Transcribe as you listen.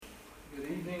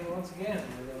once again,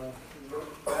 we're going to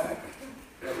look back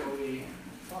at what we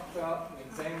talked about and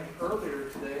examined earlier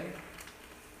today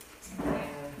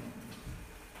and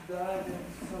dive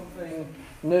into something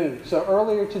new. So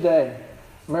earlier today,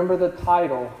 remember the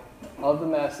title of the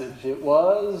message. It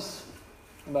was,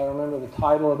 anybody remember the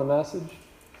title of the message?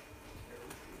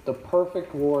 The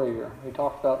Perfect Warrior. We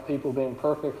talked about people being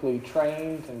perfectly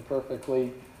trained and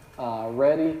perfectly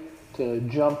ready to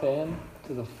jump in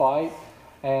to the fight,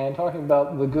 and talking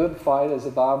about the good fight, as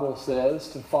the Bible says,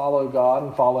 to follow God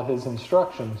and follow His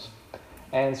instructions.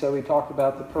 And so we talked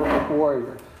about the perfect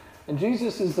warrior. And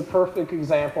Jesus is the perfect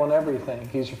example in everything.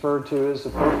 He's referred to as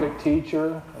the perfect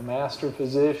teacher, a master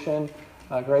physician,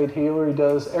 a great healer. He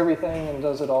does everything and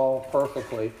does it all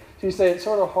perfectly. So you say it's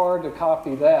sort of hard to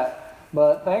copy that,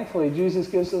 but thankfully Jesus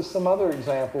gives us some other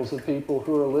examples of people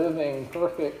who are living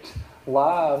perfect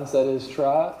lives, that is,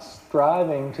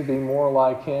 striving to be more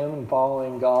like Him and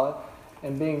following God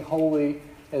and being holy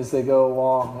as they go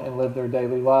along and live their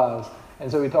daily lives. And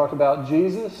so we talked about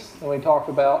Jesus, and we talked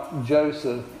about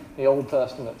Joseph, the Old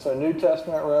Testament. So New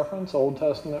Testament reference, Old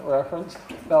Testament reference,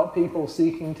 about people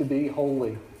seeking to be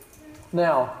holy.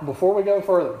 Now, before we go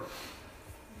further,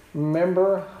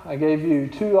 remember I gave you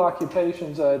two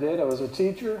occupations that I did. I was a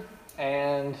teacher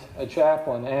and a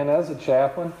chaplain. And as a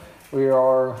chaplain, we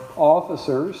are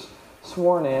officers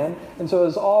sworn in. And so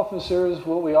as officers,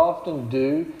 what we often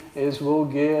do is we'll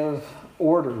give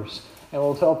orders. And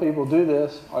we'll tell people, do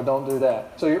this or don't do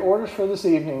that. So your orders for this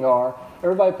evening are,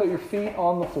 everybody put your feet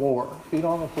on the floor. Feet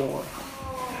on the floor.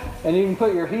 And you can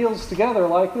put your heels together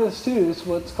like this too. It's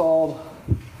what's called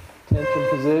tension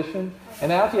position. And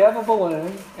now if you have a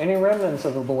balloon, any remnants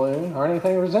of a balloon, or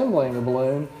anything resembling a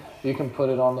balloon, you can put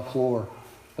it on the floor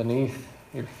beneath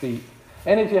your feet.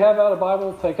 And if you have out a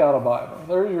Bible, take out a Bible.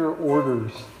 There are your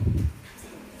orders.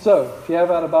 So, if you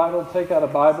have out a Bible, take out a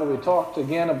Bible. We talked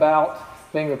again about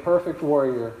being the perfect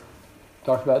warrior.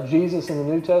 Talked about Jesus in the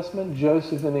New Testament,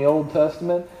 Joseph in the Old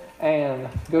Testament, and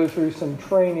go through some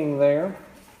training there.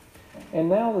 And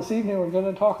now this evening we're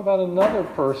going to talk about another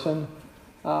person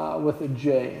with a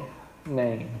J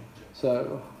name.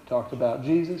 So, talked about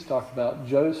Jesus, talked about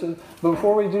Joseph. But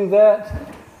before we do that,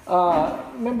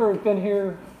 remember we've been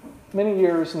here many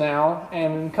years now,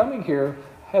 and in coming here,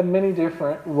 had many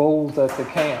different roles at the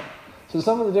camp. So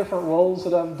some of the different roles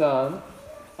that I've done,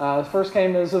 first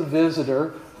came as a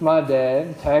visitor with my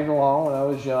dad, tagged along when I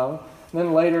was young.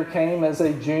 Then later came as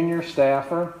a junior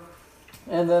staffer,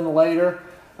 and then later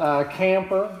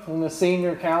camper and the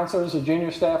senior counselor as a junior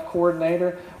staff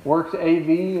coordinator, worked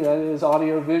AV, that is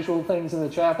audio-visual things in the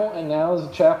chapel, and now as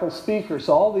a chapel speaker.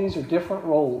 So all these are different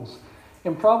roles.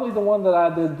 And probably the one that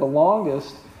I did the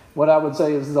longest, what I would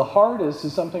say is the hardest,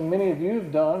 is something many of you have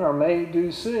done or may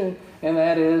do soon, and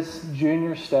that is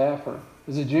junior staffer.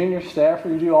 As a junior staffer,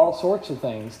 you do all sorts of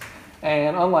things.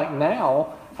 And unlike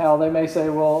now, how they may say,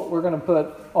 well, we're going to put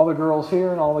all the girls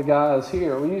here and all the guys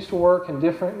here. We used to work in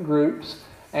different groups,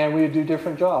 and we would do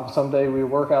different jobs. Someday we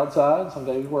would work outside,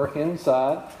 someday we would work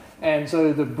inside. And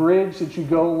so the bridge that you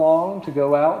go along to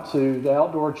go out to the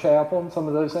outdoor chapel and some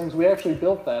of those things, we actually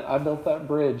built that. I built that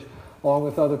bridge along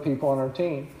with other people on our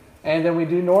team. And then we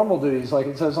do normal duties, like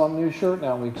it says on the new shirt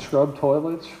now. We scrub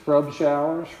toilets, scrub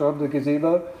showers, scrub the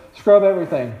gazebo, scrub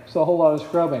everything. It's a whole lot of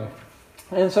scrubbing.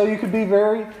 And so you could be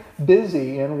very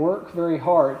busy and work very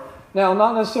hard. Now,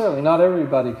 not necessarily. Not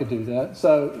everybody could do that.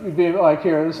 So you'd be like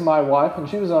here, this is my wife, and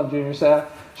she was on junior staff.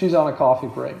 She's on a coffee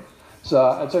break.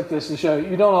 So I took this to show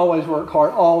you don't always work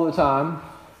hard all the time,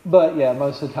 but yeah,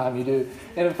 most of the time you do.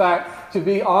 And in fact, to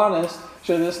be honest,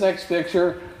 show this next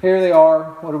picture. Here they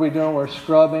are. What are we doing? We're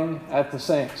scrubbing at the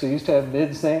sink. So you used to have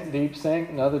mid-sink, deep sink,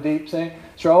 another deep sink.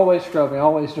 So you're always scrubbing,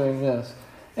 always doing this.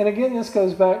 And again, this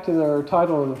goes back to the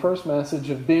title of the first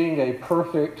message of being a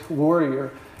perfect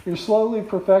warrior. You're slowly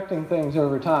perfecting things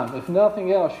over time. If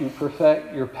nothing else, you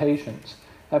perfect your patience.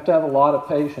 You have to have a lot of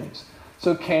patience.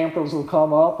 So campers will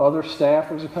come up, other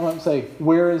staffers will come up and say,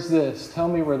 where is this? Tell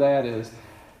me where that is.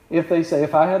 If they say,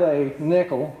 if I had a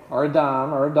nickel or a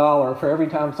dime or a dollar for every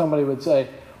time somebody would say,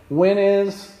 when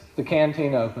is the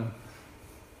canteen open?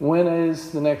 When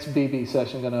is the next BB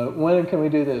session going to open? When can we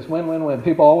do this? When?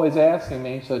 People always asking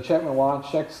me, so check my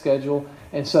watch, check the schedule.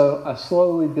 And so I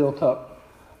slowly built up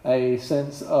a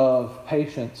sense of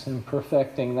patience in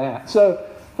perfecting that. So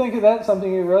think of that as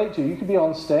something you relate to. You could be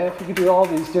on staff. You could do all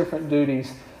these different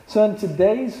duties. So in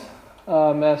today's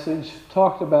message,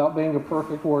 talked about being a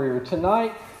perfect warrior.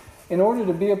 Tonight, in order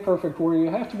to be a perfect warrior, you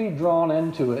have to be drawn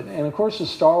into it. And of course, in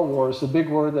Star Wars, the big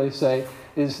word they say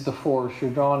is the Force. You're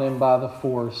drawn in by the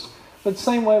Force. But the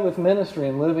same way with ministry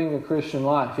and living a Christian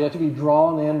life. You have to be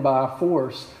drawn in by a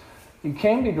force. You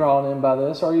can be drawn in by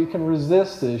this, or you can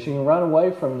resist this. You can run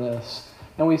away from this.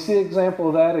 And we see an example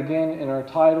of that again in our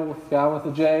title, Guy with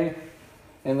a J,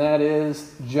 and that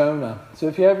is Jonah. So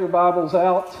if you have your Bibles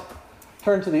out,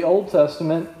 turn to the Old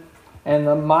Testament and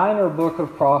the minor book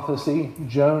of prophecy,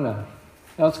 Jonah.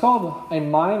 Now it's called a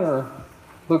minor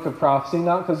book of prophecy,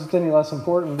 not because it's any less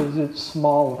important, but it's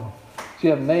smaller. So you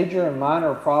have major and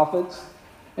minor prophets,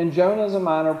 and Jonah is a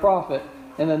minor prophet.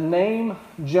 And the name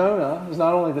Jonah is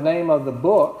not only the name of the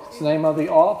book, it's the name of the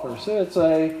author. So it's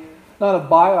not a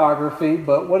biography,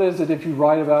 but what is it if you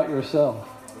write about yourself?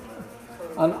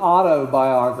 An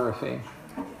autobiography.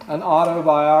 An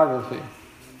autobiography.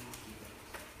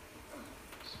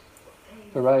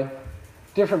 So, right?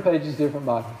 Different pages, different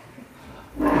Bibles.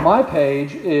 My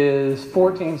page is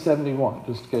 1471,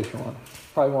 just in case you want.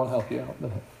 Probably won't help you out,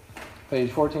 but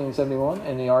page 1471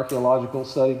 in the Archaeological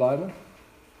Study Bible.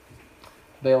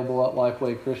 Available at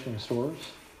Lifeway Christian stores.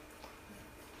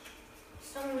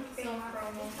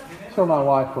 That's where my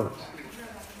wife works.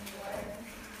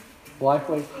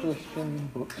 Lifeway Christian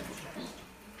bookstores.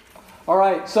 All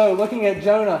right, so looking at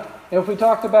Jonah, if we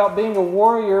talked about being a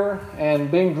warrior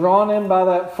and being drawn in by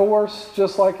that force,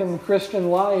 just like in Christian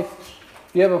life,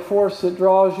 you have a force that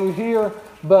draws you here,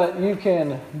 but you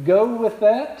can go with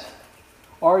that,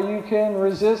 or you can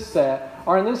resist that.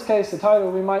 Or in this case, the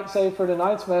title we might say for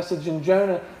tonight's message in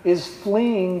Jonah is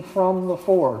Fleeing from the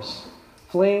Force.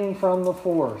 Fleeing from the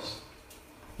force.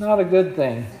 Not a good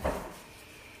thing.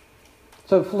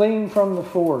 So fleeing from the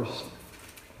force.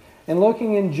 And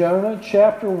looking in Jonah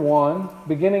chapter 1,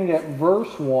 beginning at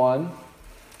verse 1,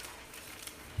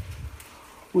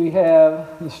 we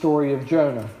have the story of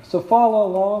Jonah. So follow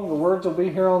along. The words will be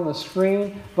here on the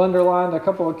screen. I've underlined a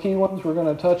couple of key ones we're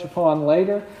going to touch upon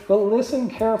later. But listen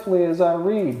carefully as I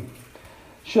read. It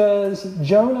says,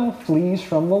 Jonah flees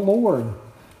from the Lord.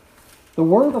 The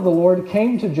word of the Lord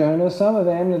came to Jonah, son of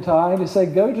Amittai, to say,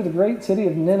 go to the great city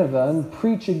of Nineveh and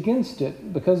preach against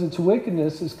it, because its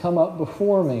wickedness has come up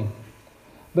before me.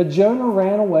 But Jonah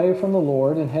ran away from the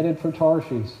Lord and headed for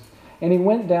Tarshish. And he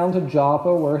went down to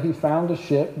Joppa, where he found a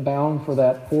ship bound for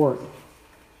that port.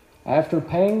 After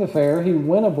paying the fare, he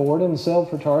went aboard and sailed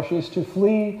for Tarshish to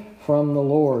flee from the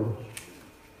Lord.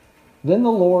 Then the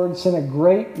Lord sent a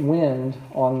great wind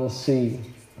on the sea.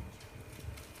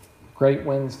 Great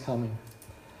winds coming.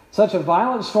 Such a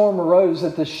violent storm arose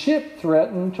that the ship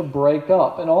threatened to break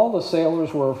up, and all the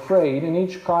sailors were afraid, and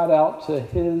each cried out to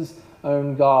his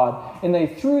own God. And they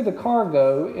threw the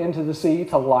cargo into the sea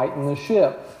to lighten the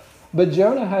ship. But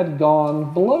Jonah had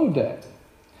gone below deck,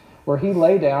 where he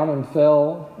lay down and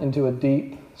fell into a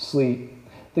deep sleep.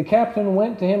 The captain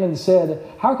went to him and said,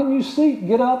 how can you sleep?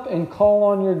 Get up and call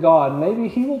on your God. Maybe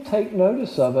he will take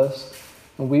notice of us,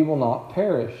 and we will not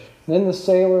perish. Then the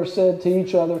sailors said to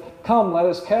each other, come, let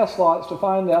us cast lots to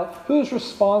find out who is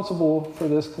responsible for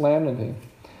this calamity.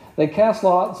 They cast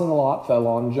lots, and the lot fell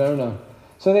on Jonah.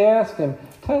 So they asked him,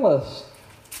 tell us,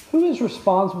 who is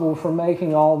responsible for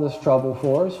making all this trouble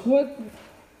for us? What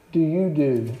do you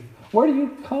do? Where do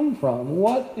you come from?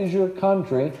 What is your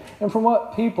country? And from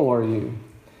what people are you?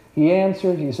 He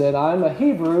answered, he said, I am a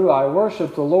Hebrew. I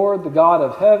worship the Lord, the God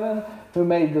of heaven, who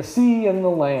made the sea and the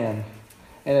land.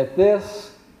 And at this,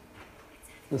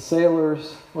 the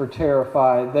sailors were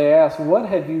terrified. They asked, what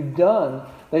have you done?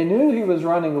 They knew he was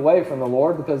running away from the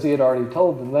Lord because he had already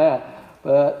told them that.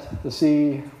 But the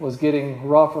sea was getting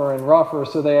rougher and rougher,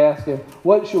 so they asked him,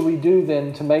 what shall we do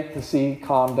then to make the sea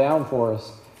calm down for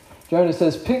us? Jonah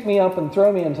says, pick me up and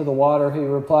throw me into the water, he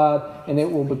replied, and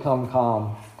it will become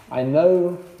calm. I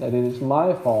know that it is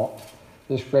my fault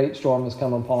this great storm has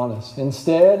come upon us.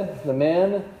 Instead, the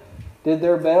men did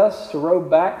their best to row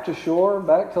back to shore,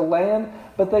 back to land,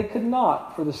 but they could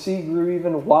not, for the sea grew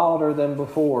even wilder than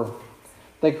before.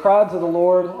 They cried to the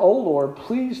Lord, O Lord,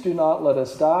 please do not let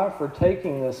us die for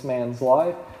taking this man's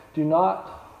life. Do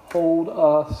not hold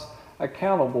us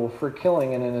accountable for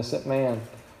killing an innocent man.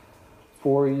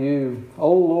 For you,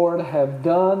 O Lord, have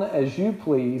done as you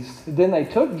pleased. Then they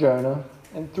took Jonah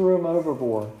and threw him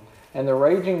overboard, and the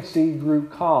raging sea grew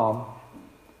calm.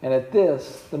 And at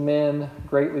this, the men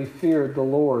greatly feared the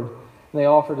Lord, and they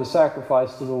offered a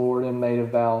sacrifice to the Lord and made a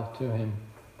vow to him.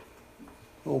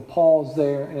 We'll pause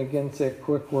there and again say a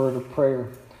quick word of prayer.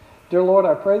 Dear Lord,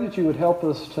 I pray that you would help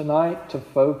us tonight to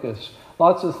focus.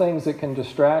 Lots of things that can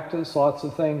distract us, lots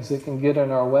of things that can get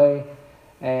in our way.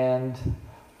 And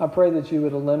I pray that you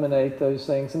would eliminate those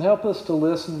things and help us to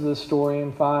listen to this story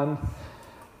and find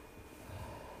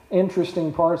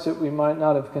interesting parts that we might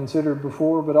not have considered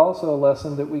before, but also a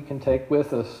lesson that we can take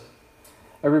with us.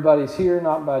 Everybody's here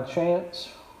not by chance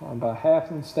or by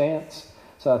happenstance.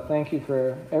 So I thank you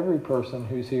for every person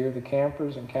who's here, the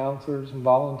campers and counselors and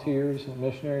volunteers and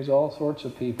missionaries, all sorts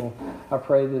of people. I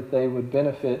pray that they would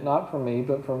benefit not from me,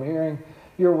 but from hearing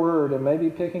your word and maybe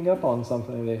picking up on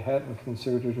something they hadn't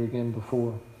considered again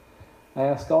before. I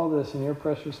ask all this in your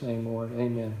precious name, Lord.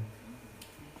 Amen.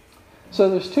 So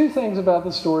there's two things about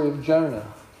the story of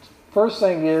Jonah. First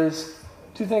thing is,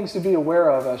 two things to be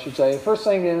aware of, I should say. The first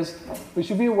thing is, we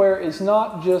should be aware it's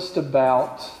not just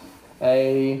about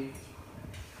a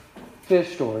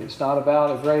fish story. It's not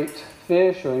about a great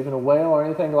fish or even a whale or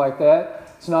anything like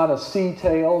that. It's not a sea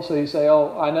tale, so you say,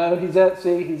 oh, I know he's at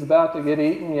sea, he's about to get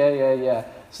eaten, yeah.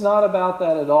 It's not about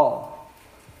that at all.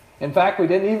 In fact, we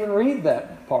didn't even read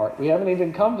that part. We haven't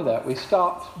even come to that. We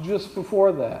stopped just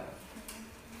before that.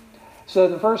 So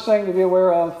the first thing to be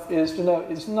aware of is to know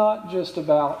it's not just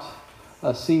about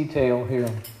a sea tale here.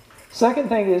 Second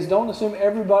thing is, don't assume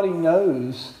everybody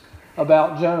knows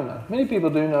about Jonah. Many people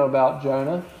do know about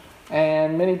Jonah.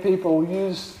 And many people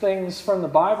use things from the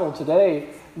Bible today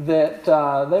that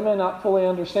they may not fully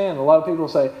understand. A lot of people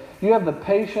say, you have the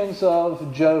patience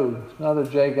of Job, another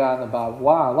J guy in the Bible.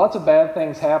 Wow, lots of bad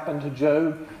things happened to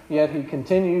Job, yet he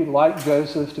continued, like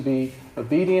Joseph, to be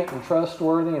obedient and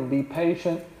trustworthy and be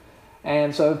patient.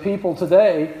 And so people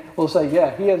today will say,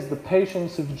 yeah, he has the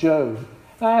patience of Job.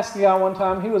 And I asked a guy one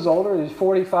time, he was older, he was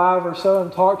 45 or so,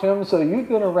 and talked to him. So you've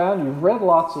been around, you've read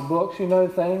lots of books, you know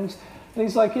things. And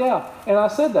he's like, yeah. And I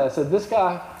said that. I said, this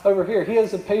guy over here, he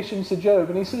has the patience of Job.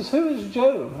 And he says, who is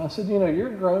Job? I said, you're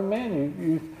a grown man.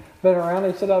 You've been around.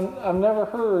 He said, I've never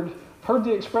heard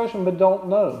the expression, but don't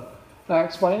know. And I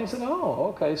explained. He said,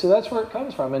 oh, okay. So that's where it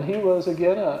comes from. And he was,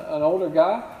 again, an older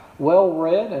guy,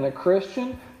 well-read and a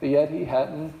Christian, but yet he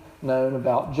hadn't known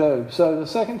about Job. So the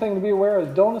second thing to be aware is,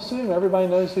 don't assume everybody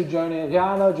knows who Jonah is. Yeah,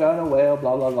 I know Jonah well,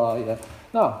 blah, blah, blah. Yeah.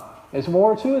 No. It's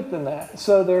more to it than that.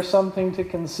 So there's something to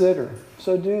consider.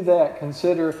 So do that.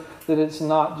 Consider that it's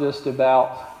not just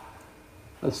about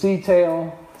a sea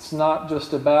tale. It's not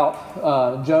just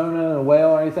about Jonah and a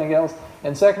whale or anything else.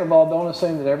 And second of all, don't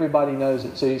assume that everybody knows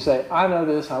it. So you say, I know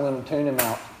this, I'm going to tune him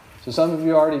out. So some of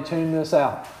you already tuned this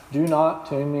out. Do not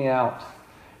tune me out.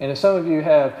 And if some of you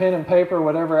have pen and paper,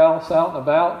 whatever else out and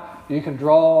about, you can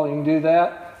draw, you can do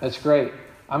that. That's great.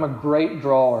 I'm a great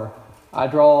drawer. I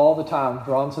draw all the time,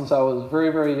 drawn since I was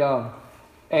very, very young.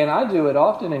 And I do it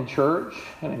often in church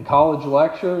and in college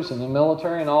lectures and the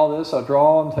military and all this. I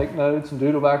draw and take notes and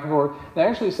doodle back and forth. They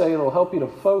actually say it'll help you to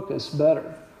focus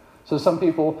better. So some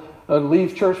people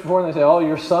leave church before and they say, oh,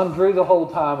 your son drew the whole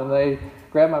time. And they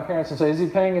grab my parents and say, is he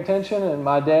paying attention? And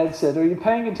my dad said, are you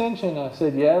paying attention? And I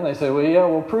said, yeah. And they said, well, yeah,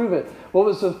 we'll prove it. What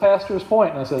was the pastor's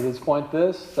point? And I said, it's point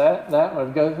this, that. And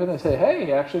I'd go through and they say, hey,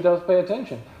 he actually does pay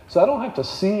attention. So I don't have to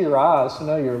see your eyes to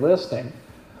know you're listening.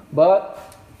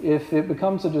 But if it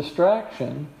becomes a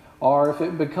distraction, or if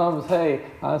it becomes, hey,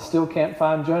 I still can't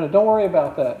find Jonah, don't worry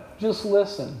about that. Just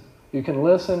listen. You can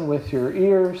listen with your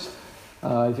ears,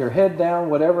 with your head down,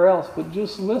 whatever else, but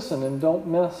just listen and don't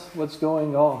miss what's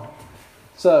going on.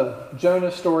 So,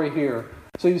 Jonah's story here.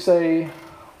 So you say,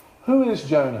 who is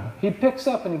Jonah? He picks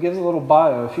up and he gives a little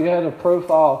bio. If you had a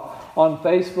profile on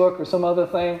Facebook or some other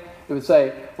thing, it would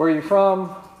say, where are you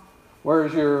from?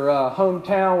 Where's your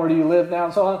hometown? Where do you live now?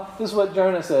 And so on. This is what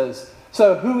Jonah says.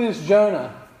 So who is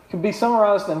Jonah? It can be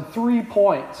summarized in 3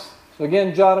 points. So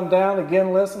again, jot them down.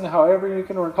 Again, listen however you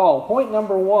can recall. Point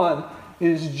number 1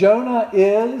 is Jonah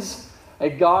is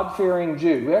a God-fearing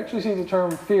Jew. We actually see the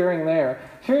term fearing there.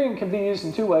 Fearing can be used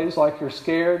in 2 ways, like you're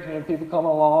scared. People come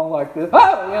along like this,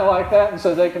 like that, and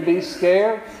so they can be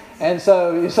scared. And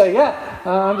so you say,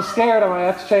 I'm scared, I might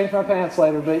have to change my pants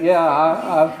later, but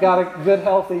I've got a good,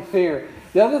 healthy fear.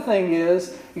 The other thing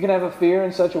is, you can have a fear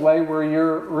in such a way where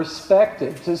you're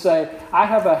respected. To say, I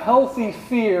have a healthy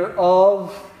fear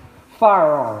of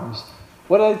firearms.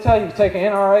 What do they tell you? You take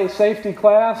an NRA safety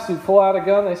class, you pull out a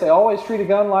gun, they say, always treat a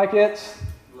gun like it's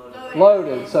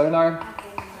loaded. So now,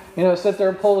 sit there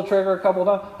and pull the trigger a couple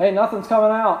of times. Hey, nothing's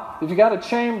coming out. If you got a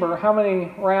chamber, how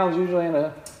many rounds usually in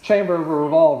a chamber of a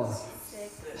revolver?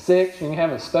 6. You can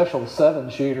have a special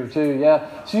 7-shooter too.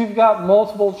 Yeah. So you've got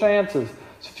multiple chances.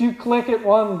 So if you click it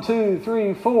 1, 2,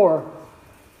 3, 4,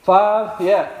 5,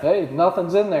 hey,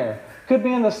 nothing's in there. Could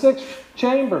be in the 6th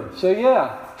chamber. So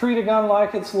treat a gun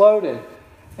like it's loaded.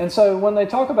 And so when they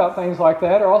talk about things like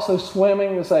that, or also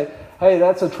swimming, they say, hey,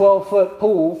 that's a 12-foot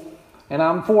pool, and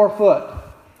I'm 4 foot.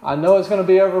 I know it's going to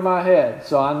be over my head,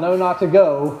 so I know not to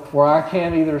go where I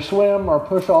can't either swim or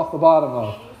push off the bottom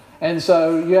of. And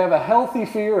so you have a healthy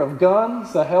fear of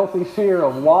guns, a healthy fear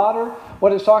of water.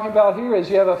 What it's talking about here is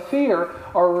you have a fear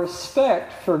or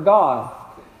respect for God.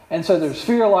 And so there's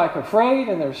fear like afraid,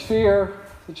 and there's fear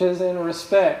which is in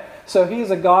respect. So he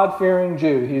is a God-fearing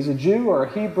Jew. He's a Jew or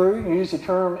a Hebrew. You use the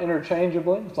term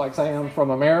interchangeably. It's like saying I'm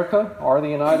from America or the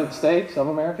United States of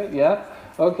America. Yeah,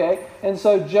 okay. And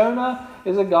so Jonah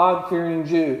is a God-fearing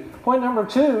Jew. Point number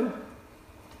 2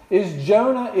 is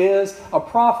Jonah is a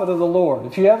prophet of the Lord.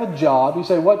 If you have a job, you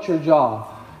say, what's your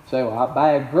job? You say, well, I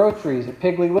bag groceries at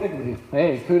Piggly Wiggly.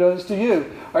 Hey, kudos to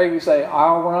you. Or you say,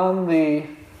 I'll run the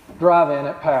drive-in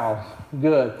at Powell's.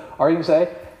 Good. Or you can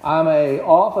say, I'm an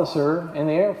officer in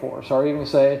the Air Force. Or you can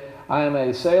say, I am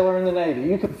a sailor in the Navy.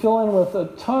 You could fill in with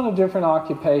a ton of different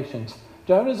occupations.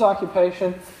 Jonah's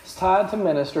occupation is tied to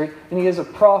ministry, and he is a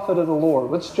prophet of the Lord.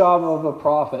 What's the job of a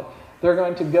prophet? They're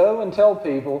going to go and tell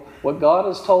people what God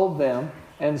has told them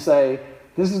and say,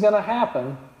 this is going to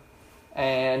happen,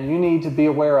 and you need to be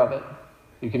aware of it.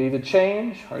 You could either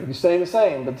change or you can stay the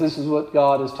same, but this is what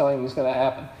God is telling you is going to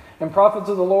happen. And prophets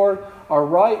of the Lord are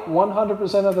right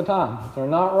 100% of the time. If they're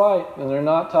not right, then they're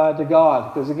not tied to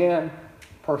God. Because again,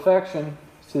 perfection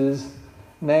is His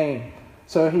name.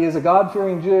 So he is a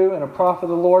God-fearing Jew and a prophet of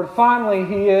the Lord. Finally,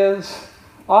 he is,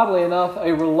 oddly enough,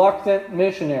 a reluctant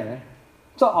missionary.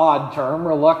 It's an odd term,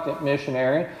 reluctant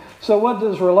missionary. So what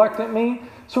does reluctant mean?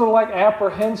 Sort of like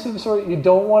apprehensive, sort of you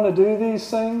don't want to do these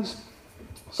things.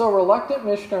 So reluctant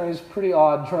missionary is a pretty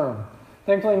odd term.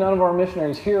 Thankfully, none of our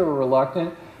missionaries here are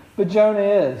reluctant, but Jonah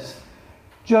is.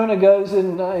 Jonah goes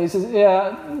and he says,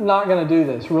 yeah, not going to do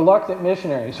this. Reluctant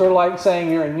missionary. Sort of like saying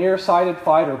you're a nearsighted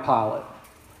fighter pilot.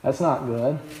 That's not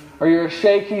good. Or you're a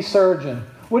shaky surgeon.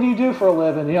 What do you do for a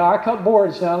living? You know, I cut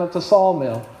boards down at the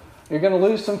sawmill. You're going to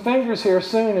lose some fingers here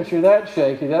soon if you're that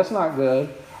shaky. That's not good.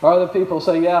 Or other people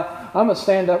say, yeah, I'm a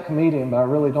stand-up comedian, but I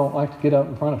really don't like to get up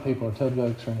in front of people or tell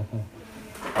jokes or anything.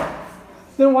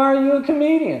 Then why are you a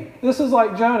comedian? This is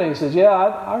like Jonah. He says, yeah,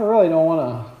 I really don't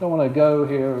want to go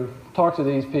here, talk to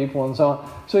these people and so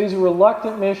on. So he's a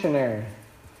reluctant missionary,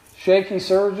 shaky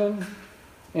surgeon,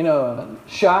 a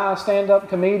shy stand-up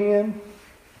comedian,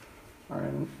 or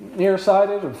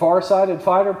nearsighted or farsighted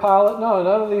fighter pilot. No,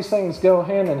 none of these things go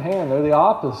hand in hand. They're the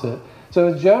opposite. So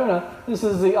with Jonah, this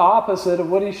is the opposite of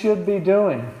what he should be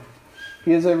doing.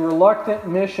 He is a reluctant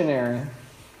missionary.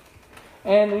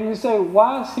 And you say,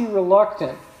 why is he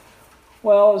reluctant?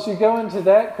 Well, as you go into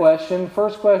that question,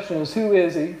 first question is, who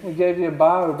is he? We gave you a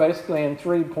bio basically in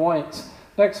 3 points.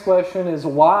 Next question is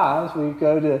why, as we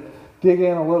go to dig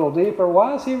in a little deeper.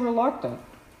 Why is he reluctant?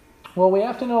 Well, we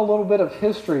have to know a little bit of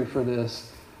history for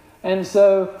this. And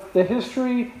so the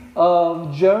history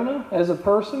of Jonah as a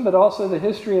person, but also the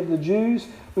history of the Jews,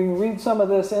 we can read some of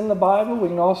this in the Bible. We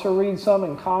can also read some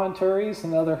in commentaries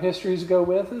and other histories go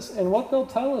with us. And what they'll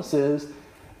tell us is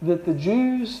that the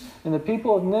Jews and the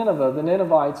people of Nineveh, the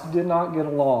Ninevites, did not get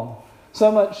along.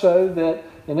 So much so that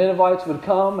the Ninevites would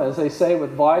come, as they say,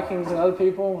 with Vikings and other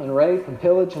people, and rape and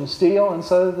pillage and steal. And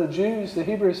so the Jews, the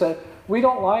Hebrews, said, we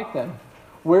don't like them.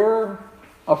 We're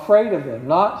afraid of them.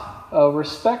 Not a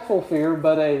respectful fear,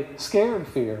 but a scared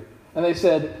fear. And they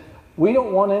said, we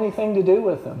don't want anything to do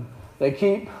with them. They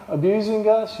keep abusing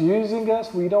us, using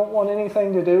us. We don't want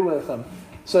anything to do with them.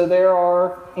 So they're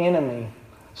our enemy.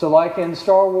 So like in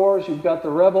Star Wars, you've got the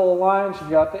Rebel Alliance,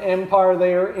 you've got the Empire,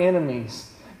 they are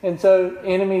enemies. And so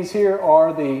enemies here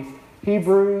are the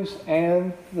Hebrews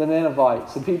and the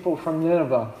Ninevites, the people from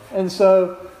Nineveh. And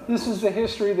so this is the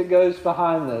history that goes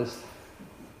behind this.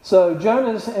 So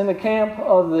Jonah's in the camp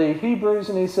of the Hebrews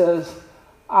and he says,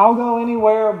 I'll go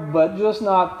anywhere but just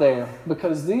not there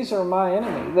because these are my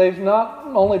enemy. They've not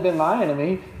only been my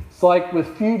enemy, it's like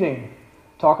with feuding.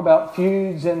 Talk about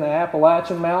feuds in the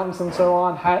Appalachian Mountains and so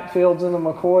on. Hatfields and the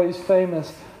McCoys,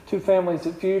 famous two families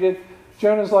that feuded.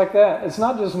 Jonah's like that. It's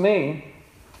not just me.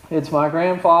 It's my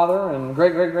grandfather and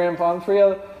great-great-grandfather, 3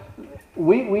 other.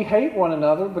 We hate one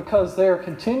another because they're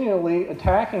continually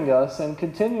attacking us and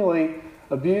continually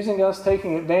abusing us,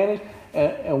 taking advantage,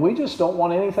 and we just don't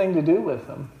want anything to do with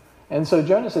them. And so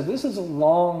Jonah said, this is a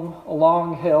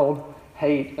long-held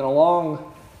hate and a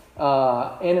long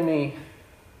enemy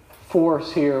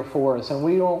force here for us, and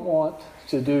we don't want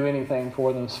to do anything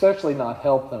for them, especially not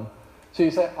help them. So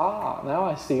you say, now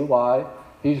I see why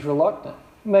he's reluctant.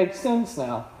 Makes sense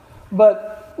now.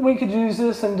 But we could use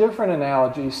this in different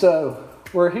analogies. So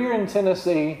we're here in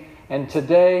Tennessee, and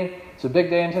today, it's a big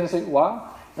day in Tennessee. Why?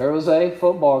 There was a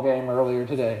football game earlier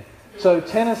today. So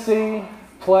Tennessee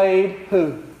played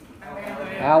who?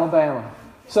 Alabama.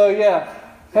 So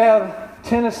have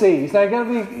Tennessee. Now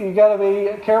you gotta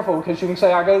be careful because you can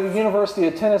say, I go to the University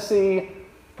of Tennessee,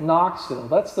 Knoxville.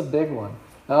 That's the big one.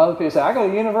 Now other people say, I go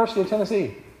to the University of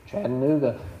Tennessee,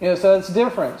 Chattanooga. So it's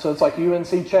different. So it's like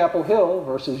UNC Chapel Hill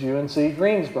versus UNC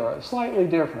Greensboro. Slightly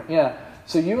different.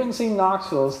 So UNC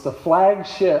Knoxville is the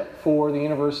flagship for the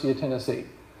University of Tennessee.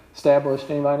 Established,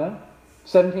 anybody know?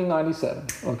 1797.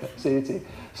 Okay, CET.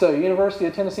 So University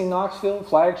of Tennessee, Knoxville,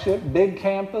 flagship, big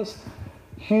campus,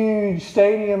 huge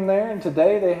stadium there. And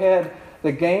today they had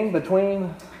the game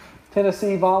between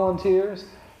Tennessee Volunteers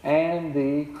and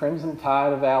the Crimson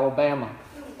Tide of Alabama.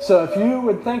 So if you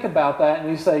would think about that and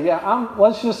you say,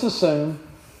 let's just assume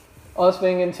us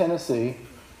being in Tennessee,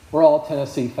 we're all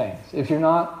Tennessee fans. If you're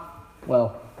not,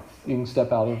 well, you can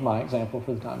step out of my example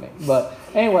for the time being. But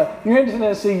anyway, you're in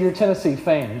Tennessee, you're Tennessee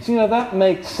fans. That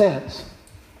makes sense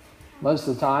most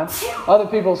of the time. Other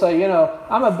people say,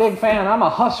 I'm a big fan. I'm a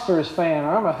Huskers fan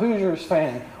or I'm a Hoosiers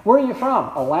fan. Where are you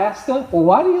from? Alaska? Well,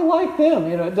 why do you like them?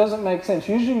 It doesn't make sense.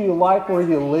 Usually you like where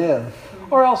you live.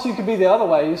 Or else you could be the other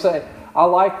way. You say, I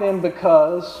like them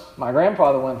because my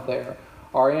grandfather went there.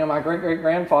 Or, my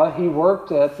great-great-grandfather, he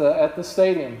worked at the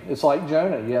stadium. It's like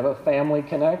Jonah. You have a family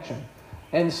connection.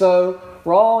 And so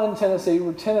we're all in Tennessee.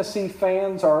 We're Tennessee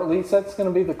fans, or at least that's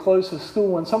going to be the closest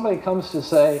school. When somebody comes to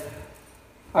say,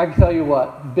 I can tell you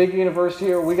what, big university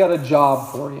here, we got a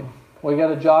job for you. We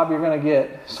got a job. You're going to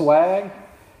get swag.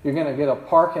 You're going to get a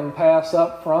parking pass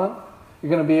up front. You're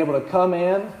going to be able to come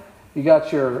in. You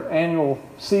got your annual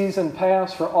season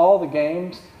pass for all the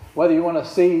games. Whether you want to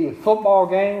see a football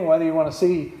game, whether you want to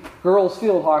see girls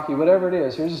field hockey, whatever it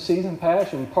is, here's a season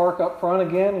pass. You can park up front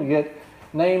again and get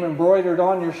name embroidered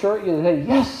on your shirt. You say,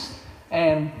 yes,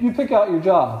 and you pick out your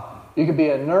job. You could be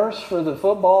a nurse for the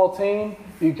football team.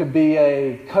 You could be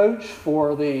a coach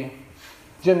for the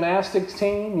gymnastics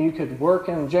team. You could work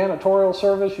in janitorial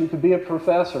service. You could be a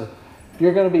professor.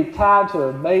 You're going to be tied to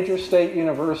a major state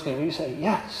university. And you say,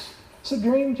 yes, it's a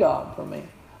dream job for me.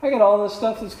 I got all this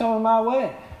stuff that's coming my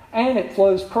way. And it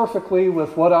flows perfectly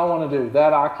with what I want to do,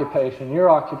 that occupation, your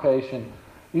occupation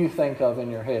you think of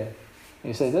in your head.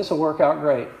 You say, this will work out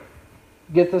great.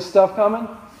 Get this stuff coming?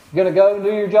 You're going to go and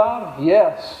do your job?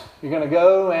 Yes. You're going to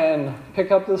go and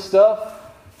pick up this stuff,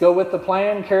 go with the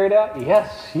plan, carry it out?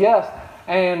 Yes.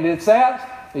 And it's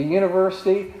at the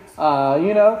University,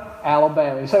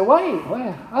 Alabama. You say, wait,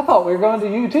 I thought we were going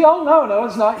to UT. Oh, no,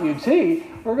 it's not UT.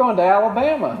 We're going to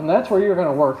Alabama, and that's where you're going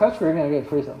to work. That's where you're going to get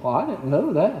free. Well, I didn't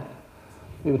know that.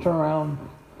 People turn around,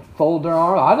 fold their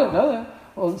arms. I didn't know that.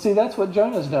 Well, see, that's what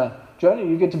Jonah's done. Jonah,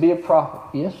 you get to be a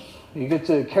prophet. Yes. You get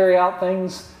to carry out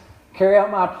things, carry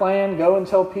out my plan, go and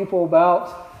tell people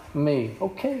about me.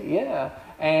 Okay, yeah.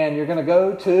 And you're going to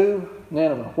go to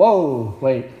Nineveh. Whoa,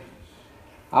 wait.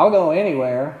 I'll go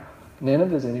anywhere.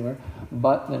 Nineveh is anywhere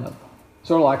but Nineveh.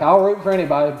 Sort of like I'll root for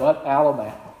anybody but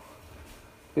Alabama.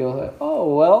 People say,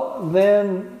 oh, well,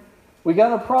 then we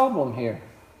got a problem here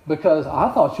because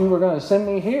I thought you were going to send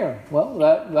me here. Well,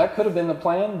 that could have been the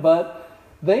plan, but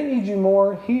they need you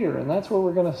more here, and that's where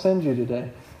we're going to send you today.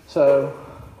 So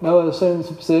Noah assumes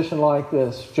a position like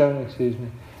this, Jonah,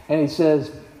 and he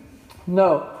says,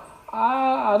 no,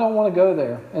 I don't want to go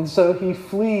there. And so he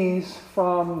flees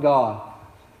from God,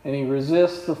 and he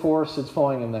resists the force that's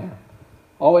pulling him there.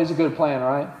 Always a good plan,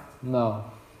 right? No.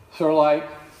 Sort of like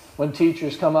when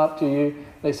teachers come up to you,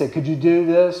 they say, could you do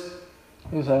this?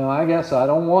 You say, I guess I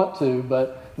don't want to,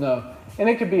 but no. And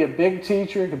it could be a big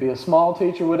teacher, it could be a small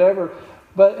teacher, whatever.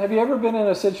 But have you ever been in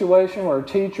a situation where a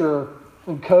teacher,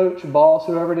 coach, boss,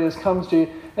 whoever it is, comes to you?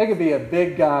 They could be a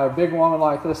big guy, a big woman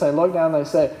like this. They look down and they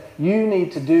say, you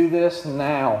need to do this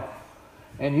now.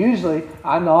 And usually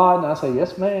I nod and I say,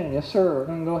 yes, ma'am, yes, sir. We're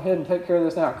going to go ahead and take care of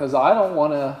this now because I don't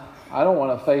want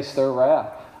to face their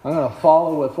wrath. I'm going to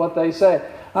follow with what they say.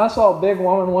 I saw a big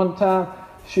woman one time.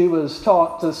 She was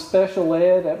taught to special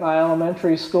ed at my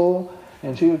elementary school,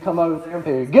 and she would come over there and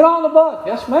say, get on the bus.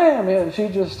 Yes, ma'am. And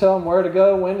she'd just tell them where to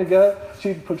go, when to go.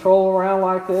 She'd patrol around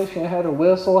like this. She had a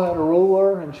whistle, had a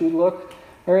ruler, and she'd look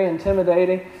very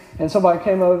intimidating. And somebody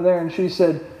came over there, and she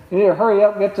said, you need to hurry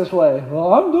up, get this way.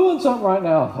 Well, I'm doing something right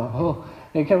now. Oh.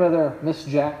 And he came over there. Miss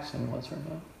Jackson was her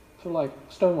name. Sort of like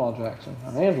Stonewall Jackson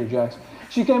or Andrew Jackson.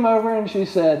 She came over and she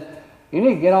said, you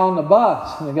need to get on the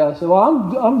bus. And the guy said, well,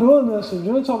 I'm doing this. I'm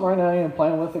doing something right now.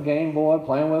 Playing with the Game Boy,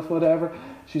 playing with whatever.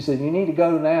 She said, you need to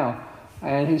go now.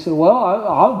 And he said, well,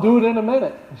 I'll do it in a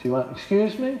minute. And she went,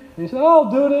 excuse me? And he said, I'll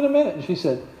do it in a minute. And she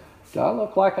said, do I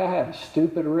look like I have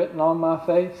stupid written on my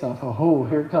face? And I thought, oh,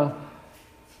 here it comes.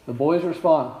 The boys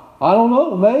respond, I don't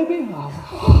know, maybe.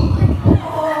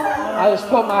 I just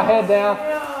put my head down,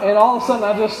 and all of a sudden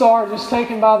I just saw her just take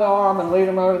him by the arm and lead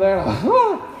him over there. And I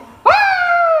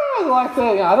was, like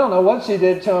that. I don't know what she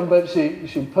did to him, but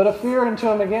she put a fear into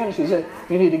him again. She said,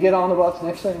 you need to get on the bus.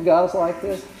 Next thing, guys like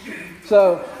this.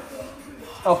 So,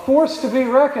 a force to be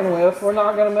reckoned with, we're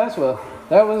not going to mess with.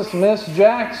 That was Miss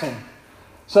Jackson.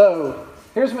 So,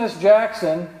 here's Miss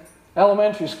Jackson,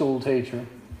 elementary school teacher.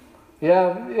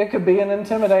 Yeah, it could be an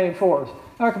intimidating force.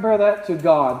 I compare that to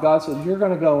God. God says, you're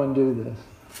going to go and do this.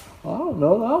 Well, I don't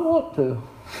know that I want to.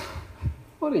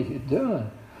 What are you doing?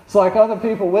 It's like other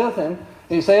people with him.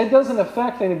 And you say, it doesn't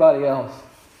affect anybody else.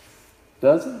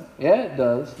 Does it? Yeah, it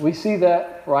does. We see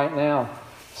that right now.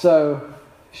 So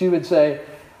she would say,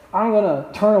 I'm going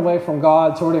to turn away from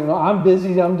God, sort of, I'm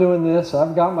busy, I'm doing this,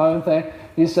 I've got my own thing.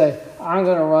 You say, I'm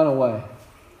going to run away.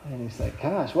 And you say,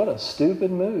 gosh, what a stupid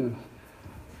move.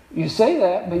 You say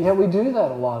that, but yet we do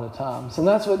that a lot of times. And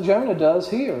that's what Jonah does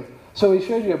here. So he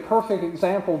showed you a perfect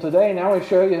example today. Now we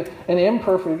show you an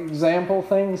imperfect example,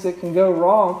 things that can go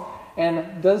wrong.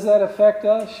 And does that affect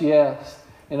us? Yes.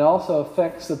 It also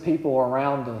affects the people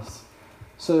around us.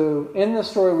 So in this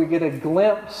story, we get a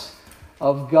glimpse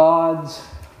of God's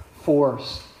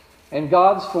force. And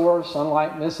God's force,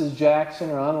 unlike Mrs. Jackson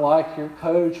or unlike your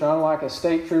coach or unlike a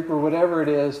state trooper, whatever it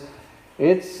is,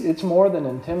 it's more than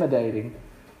intimidating.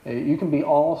 You can be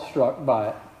awestruck by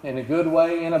it. In a good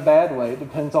way, in a bad way. It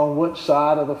depends on which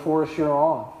side of the force you're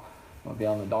on. You want to be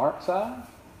on the dark side?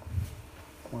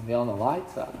 You want to be on the light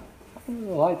side? The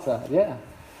light side, yeah.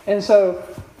 And so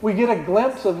we get a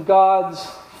glimpse of God's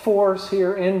force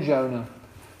here in Jonah.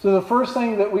 So the first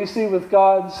thing that we see with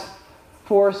God's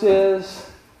force is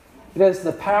it has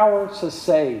the power to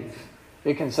save.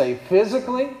 It can save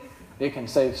physically. It can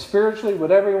save spiritually.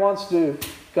 Whatever he wants to do,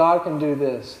 God can do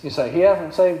this. You say, he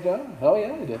hasn't saved Jonah? Hell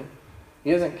yeah, he did. He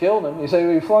hasn't killed him. You say,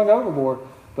 well, he flung overboard.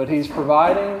 But he's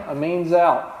providing a means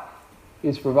out.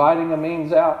 He's providing a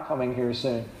means out coming here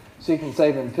soon. So he can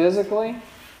save him physically.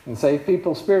 He can save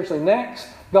people spiritually. Next,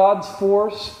 God's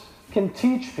force can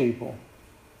teach people.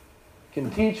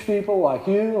 Can teach people like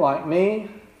you, like me.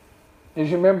 As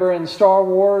you remember in Star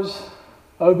Wars,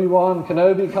 Obi-Wan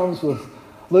Kenobi comes with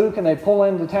Luke and they pull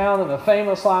into town, and a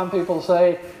famous line people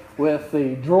say with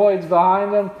the droids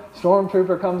behind them,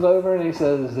 Stormtrooper comes over and he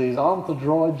says, these aren't the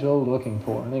droids you're looking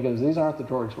for. And he goes, these aren't the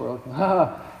droids we're looking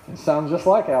for. It sounds just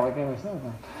like Alec Guinness.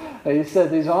 He said,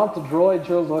 these aren't the droids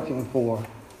you're looking for.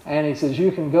 And he says,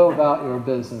 you can go about your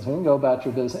business. You can go about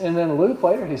your business. And then Luke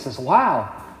later, he says,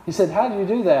 wow. He said, how did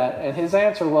you do that? And his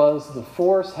answer was, the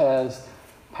Force has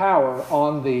power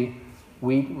on the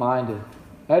weak-minded.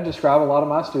 I describe a lot of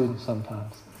my students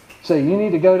sometimes. So you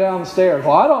need to go down the stairs.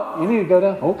 Well, you need to go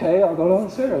down. Okay, I'll go down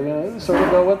the stairs. Sort of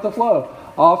go with the flow.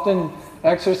 Often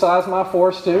exercise my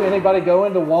force too. Anybody go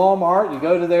into Walmart, you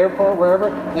go to the airport, wherever,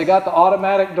 they got the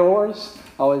automatic doors.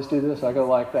 I always do this. I go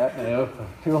like that and they open.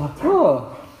 People are like,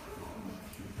 oh,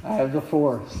 I have the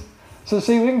force. So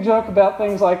see, we can joke about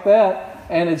things like that,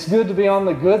 and it's good to be on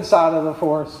the good side of the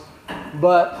force.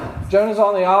 But Jonah's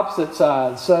on the opposite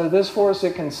side. So this force,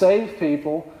 it can save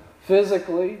people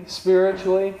physically,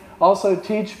 spiritually, also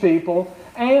teach people,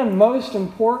 and most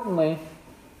importantly,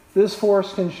 this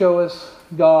force can show us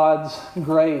God's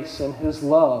grace and His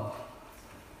love.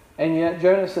 And yet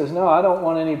Jonah says, no, I don't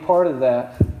want any part of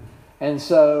that. And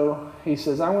so he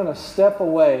says, I'm going to step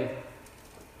away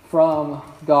from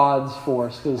God's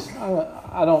force because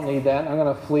I don't need that. I'm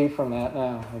going to flee from that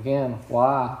now. Again,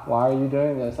 why? Why are you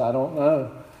doing this? I don't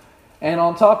know. And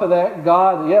on top of that,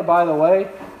 God, by the way,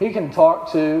 He can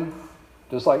talk to,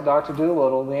 just like Dr.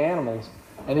 Doolittle, the animals.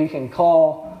 And He can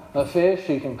call a fish,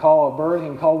 He can call a bird, He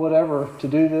can call whatever to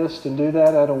do this, to do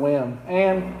that at a whim.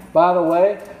 And, by the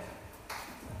way,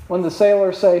 when the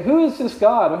sailors say, who is this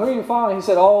God? Who are you following? He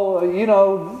said, you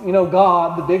know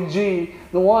God, the big G,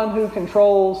 the one who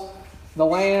controls the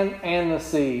land and the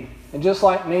sea. And just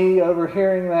like me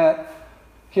overhearing that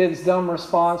kid's dumb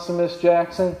response to Miss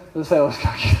Jackson, the sailors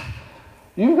go,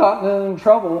 you've gotten in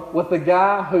trouble with the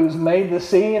guy who's made the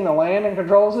sea and the land and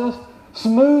controls this?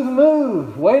 Smooth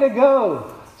move. Way to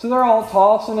go. So they're all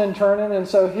tossing and turning, and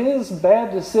so his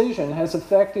bad decision has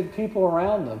affected people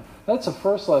around them. That's the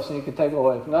first lesson you could take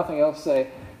away. If nothing else, say,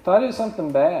 if I do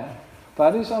something bad, if I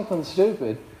do something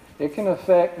stupid, it can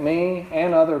affect me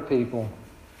and other people.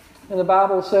 And the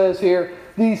Bible says here,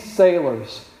 these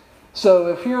sailors. So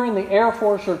if you're in the Air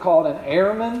Force, you're called an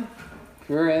airman. If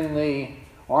you're in the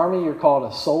Army, you're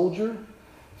called a soldier.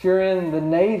 If you're in the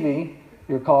Navy,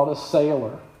 you're called a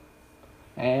sailor.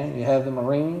 And you have the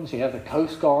Marines, you have the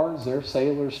Coast Guards, they're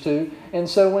sailors too. And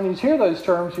so when you hear those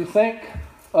terms, you think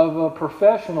of a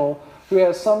professional who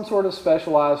has some sort of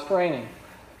specialized training.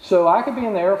 So I could be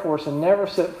in the Air Force and never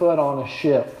set foot on a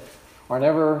ship or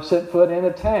never set foot in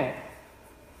a tank.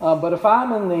 But if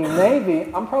I'm in the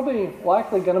Navy, I'm probably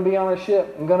likely going to be on a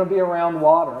ship and going to be around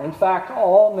water. In fact,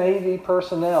 all Navy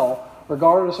personnel,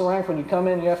 regardless of rank, when you come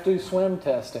in, you have to do swim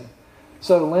testing.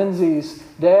 So Lindsay's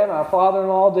dad, my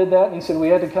father-in-law, did that, and he said we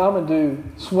had to come and do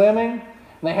swimming, and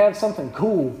they had something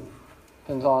cool.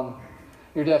 Depends on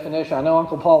your definition. I know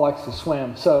Uncle Paul likes to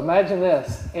swim. So imagine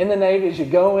this. In the Navy, as you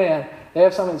go in, they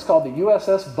have something that's called the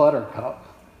USS Buttercup.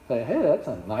 Say, hey, that's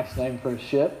a nice name for a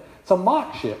ship. It's a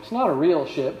mock ship. It's not a real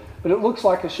ship, but it looks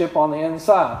like a ship on the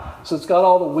inside. So it's got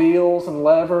all the wheels and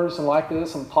levers and like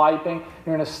this and piping.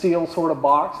 You're in a steel sort of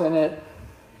box, and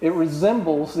it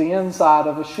resembles the inside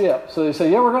of a ship. So they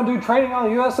say, yeah, we're going to do training on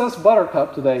the USS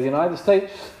Buttercup today, United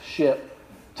States ship.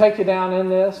 Take you down in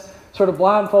this, sort of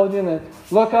blindfold you, and then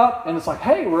look up, and it's like,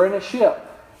 hey, we're in a ship.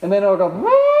 And then it'll go,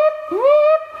 whoop,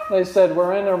 whoop. They said,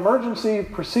 we're in emergency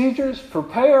procedures,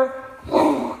 prepare,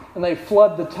 and they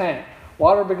flood the tank.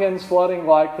 Water begins flooding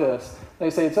like this. They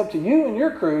say it's up to you and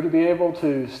your crew to be able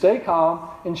to stay calm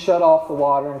and shut off the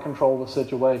water and control the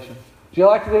situation. Do you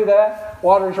like to do that?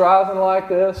 Water's rising like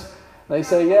this. They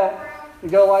say, yeah. You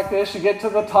go like this, you get to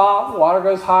the top, water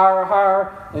goes higher,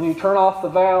 higher, and you turn off the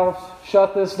valves,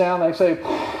 shut this down. They say,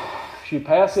 you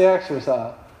pass the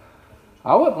exercise.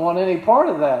 I wouldn't want any part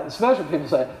of that, especially if people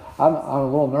say, I'm a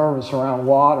little nervous around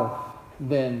water.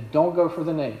 Then don't go for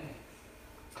the Navy.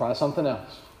 Try something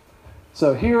else.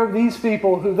 So here are these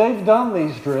people who they've done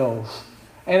these drills.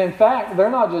 And in fact, they're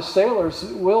not just sailors.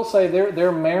 We'll say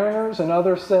they're mariners, and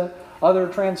other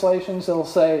translations they'll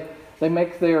say they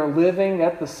make their living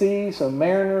at the sea. So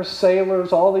mariners,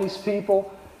 sailors, all these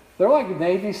people, they're like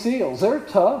Navy SEALs. They're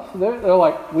tough. They're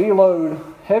like, we load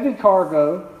heavy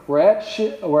cargo. We're at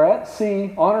sea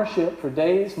on our ship for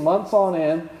days, months on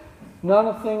end.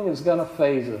 Nothing is going to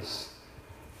faze us.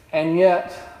 And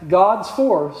yet, God's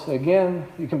force, again,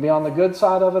 you can be on the good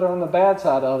side of it or on the bad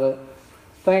side of it.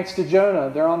 Thanks to Jonah,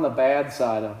 they're on the bad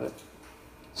side of it.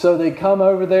 So they come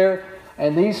over there,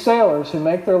 and these sailors who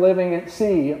make their living at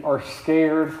sea are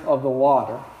scared of the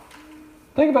water.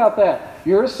 Think about that.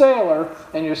 You're a sailor,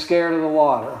 and you're scared of the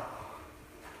water.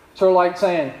 Sort of like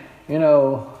saying,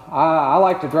 I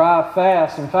like to drive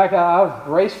fast. In fact, I've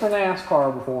raced for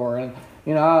NASCAR before, and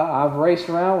I've raced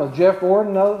around with Jeff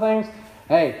Gordon and other things.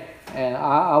 Hey, and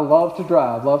I love to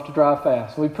drive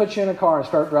fast. We put you in a car and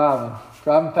start driving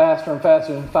faster and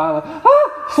faster, and finally,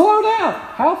 slow down!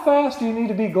 How fast do you need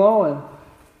to be going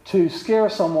to scare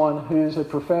someone who's a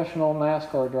professional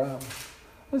NASCAR driver?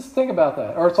 Let's think about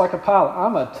that. Or it's like a pilot.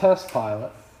 I'm a test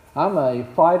pilot. I'm a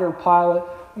fighter pilot.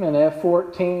 I'm in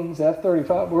F-14s,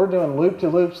 F-35. We're doing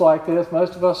loop-to-loops like this.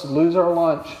 Most of us lose our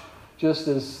lunch just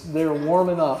as they're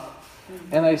warming up.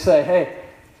 And they say, hey,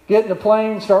 get in the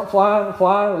plane, start flying,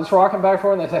 it's rocking back and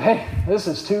forth, and they say, hey, this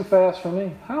is too fast for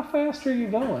me. How fast are you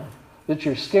going? That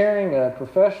you're scaring a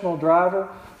professional driver,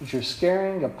 that you're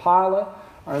scaring a pilot,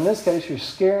 or in this case, you're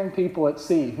scaring people at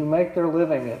sea who make their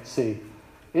living at sea.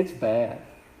 It's bad.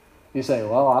 You say,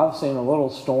 well, I've seen a little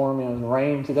storm,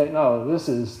 rain today. No,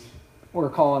 we're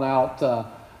calling out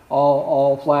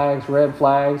all flags, red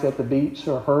flags at the beach,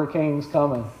 or hurricanes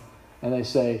coming. And they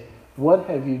say, what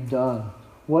have you done?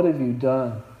 What have you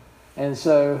done? And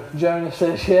so Jonah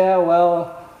says, yeah,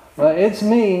 well, it's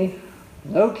me.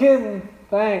 No kidding.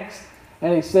 Thanks.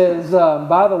 And he says,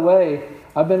 by the way,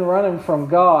 I've been running from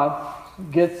God.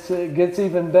 Gets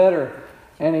even better.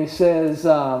 And he says,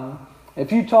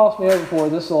 if you toss me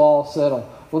overboard, this will all settle.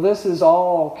 Well, this is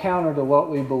all counter to what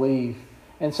we believe.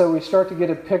 And so we start to get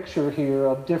a picture here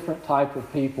of different type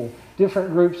of people,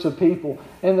 different groups of people.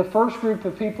 And the first group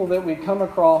of people that we come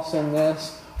across in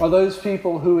this are those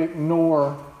people who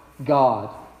ignore God.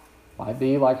 Might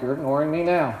be like you're ignoring me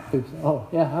now. Oh,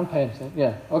 yeah, I'm paying attention.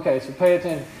 Yeah, okay, so pay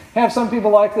attention. Have some people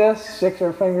like this, stick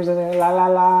their fingers in there, la, la,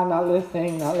 la, not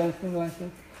listening like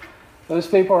this. Those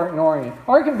people are ignoring you.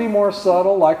 Or it can be more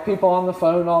subtle, like people on the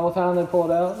phone all the time, they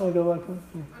pull it out and they go like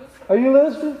this. Are you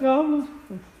listening? No, I'm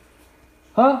listening.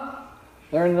 Huh?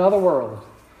 They're in another world.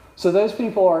 So those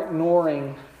people are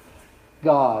ignoring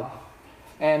God.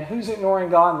 And who's ignoring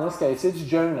God in this case? It's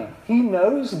Jonah. He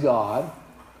knows God,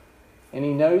 and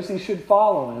he knows he should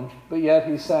follow him, but yet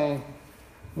he's saying,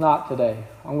 not today.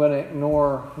 I'm going to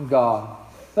ignore God.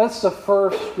 That's the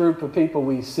first group of people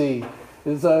we see,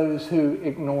 is those who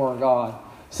ignore God.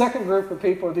 Second group of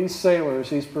people are these sailors,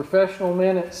 these professional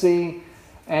men at sea,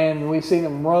 and we see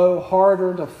them row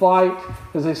harder to fight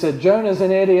because they said, Jonah's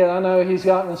an idiot. I know he's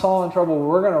gotten us all in trouble.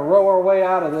 We're going to row our way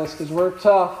out of this because we're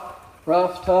tough,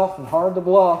 rough, tough, and hard to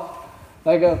bluff.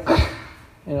 They go,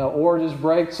 oar just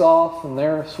breaks off, and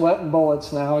they're sweating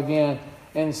bullets now again.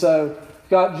 And so you've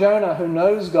got Jonah who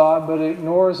knows God but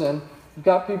ignores him. You've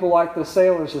got people like the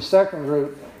sailors, the second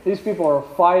group. These people are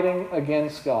fighting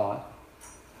against God.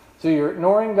 So you're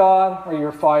ignoring God or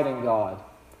you're fighting God.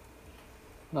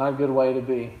 Not a good way to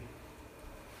be.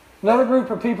 Another group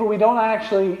of people we don't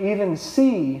actually even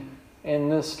see in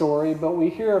this story, but we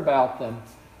hear about them.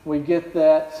 We get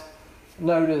that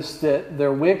noticed that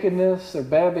their wickedness, their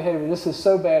bad behavior, this is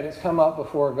so bad it's come up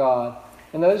before God.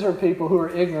 And those are people who are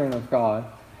ignorant of God.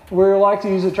 We like to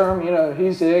use the term,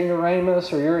 he's the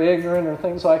ignoramus, or you're ignorant, or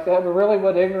things like that. But really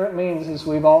what ignorant means, is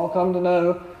we've all come to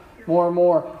know more and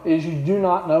more, is you do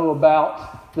not know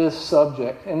about this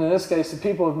subject. And in this case, the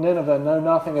people of Nineveh know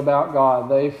nothing about God.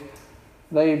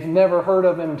 They've never heard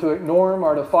of Him to ignore Him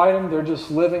or to fight Him. They're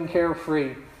just living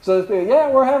carefree. So they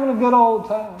say, we're having a good old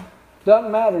time.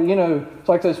 Doesn't matter. It's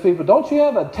like those people, don't you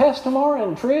have a test tomorrow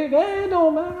in trig? It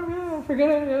don't matter. Yeah, forget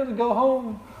it. You have to go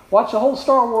home. Watch the whole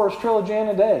Star Wars trilogy in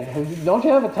a day. Don't you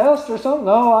have a test or something?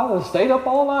 No, I just stayed up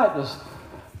all night. Just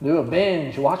do a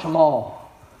binge. Watch them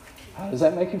all. How does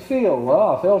that make you feel?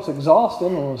 Well, I felt exhausted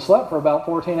and slept for about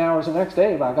 14 hours the next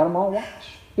day, but I got them all watched.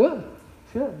 Good.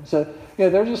 So,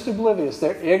 they're just oblivious.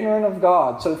 They're ignorant of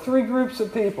God. So 3 groups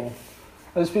of people.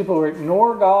 Those people who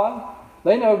ignore God.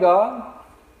 They know God.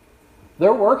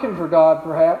 They're working for God,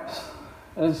 perhaps.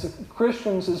 And as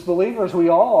Christians, as believers, we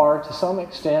all are to some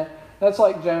extent. That's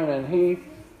like Jonah, and he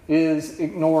is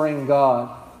ignoring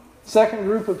God. Second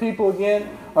group of people,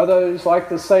 again, are those like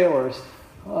the sailors.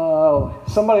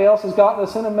 Somebody else has gotten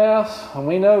us in a mess, and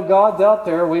we know God's out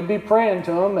there. We'd be praying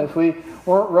to Him if we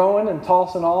weren't rowing and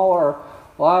tossing all our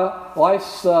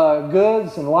life's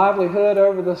goods and livelihood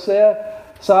over the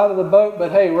side of the boat.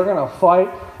 But hey, we're going to fight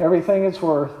everything it's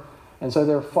worth. And so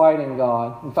they're fighting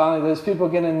God. And finally, those people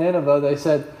again in Nineveh, they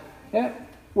said,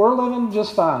 we're living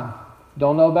just fine.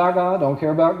 Don't know about God, don't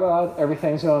care about God,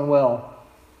 everything's going well.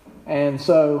 And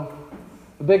so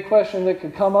the big question that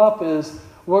could come up is,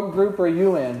 what group are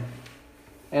you in?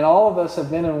 And all of us have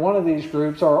been in one of these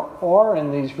groups or are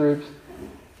in these groups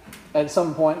at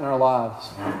some point in our lives.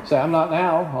 Say, I'm not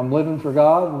now, I'm living for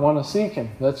God and want to seek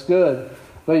Him. That's good.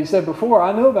 But you said before,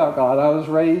 I knew about God. I was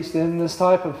raised in this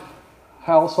type of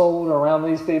household around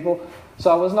these people.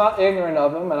 So I was not ignorant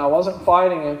of Him and I wasn't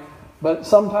fighting Him. But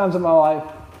sometimes in my life,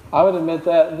 I would admit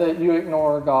that you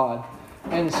ignore God.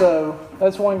 And so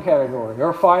that's one category.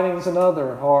 Or fighting is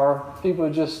another. Or people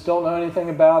who just don't know anything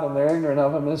about Him, they're ignorant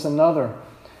of Him, is another.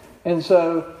 And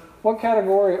so what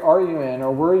category are you in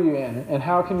or were you in? And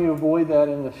how can you avoid that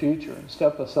in the future?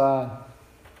 Step aside.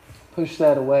 Push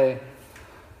that away.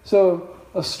 So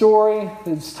a story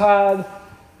that's tied,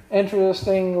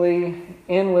 interestingly,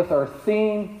 in with our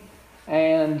theme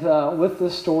and with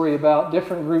this story about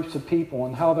different groups of people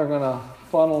and how they're going to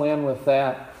funnel in with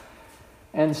that.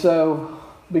 And so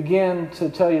begin to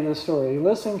tell you this story.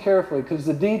 Listen carefully, because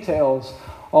the details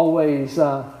always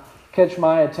catch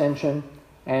my attention.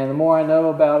 And the more I know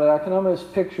about it, I can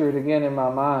almost picture it again in my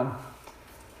mind.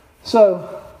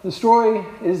 So the story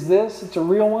is this. It's a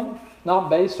real one, not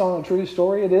based on a true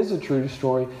story. It is a true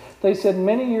story. They said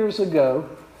many years ago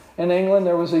in England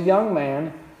there was a young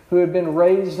man who had been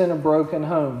raised in a broken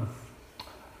home.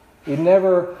 He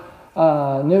never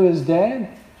knew his dad.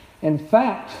 In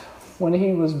fact, when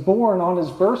he was born, on his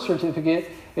birth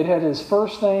certificate, it had his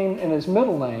first name and his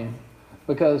middle name,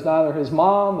 because neither his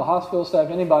mom, the hospital staff,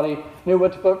 anybody knew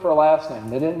what to put for a last name.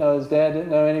 They didn't know his dad,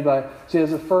 didn't know anybody. So he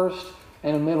has a first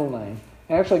and a middle name.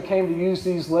 He actually came to use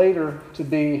these later to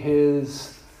be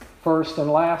his first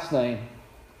and last name.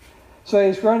 So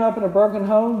he's grown up in a broken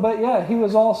home, but he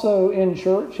was also in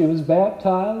church. He was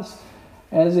baptized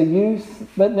as a youth,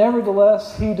 but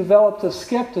nevertheless, he developed a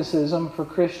skepticism for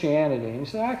Christianity. And you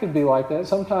say, I could be like that.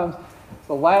 Sometimes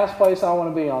the last place I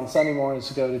want to be on Sunday morning is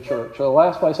to go to church, or the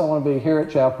last place I want to be here at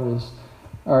chapel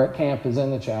or at camp is in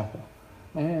the chapel.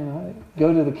 Man, I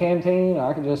go to the canteen,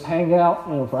 I can just hang out,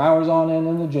 for hours on end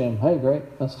in the gym. Hey,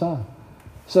 great, that's time.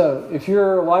 So if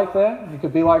you're like that, you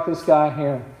could be like this guy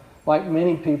here, like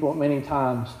many people at many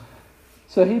times.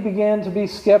 So he began to be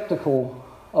skeptical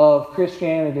of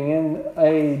Christianity, and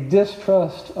a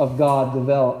distrust of God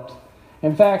developed.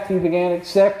 In fact, he began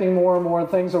accepting more and more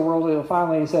things of worldly.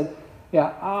 Finally, he said,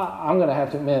 I'm going to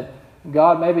have to admit,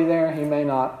 God may be there, He may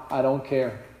not. I don't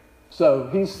care. So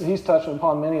he's touched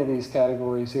upon many of these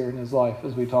categories here in his life,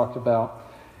 as we talked about.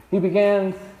 He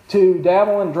began to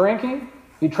dabble in drinking.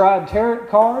 He tried tarot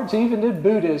cards. He even did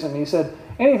Buddhism. He said,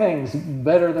 anything's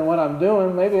better than what I'm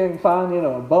doing. Maybe I can find,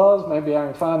 a buzz. Maybe I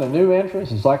can find a new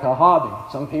interest. It's like a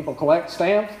hobby. Some people collect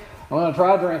stamps. I'm going to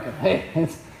try drinking. Hey,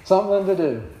 it's something to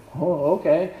do. Oh,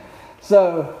 okay.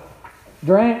 So,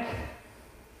 drank,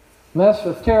 messed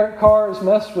with tarot cards,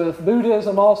 messed with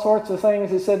Buddhism, all sorts of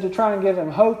things. He said to try and give him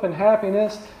hope and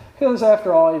happiness, because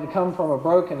after all, he'd come from a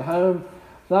broken home,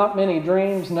 not many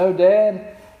dreams, no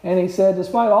dad. And he said,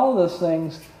 despite all those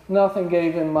things, nothing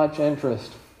gave him much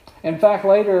interest. In fact,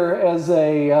 later, as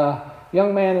a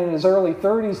young man in his early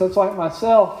 30s, that's like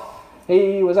myself,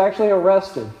 he was actually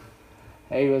arrested.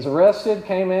 He was arrested,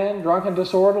 came in, drunk and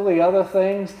disorderly, other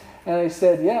things. And they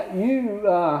said, yeah,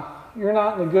 you're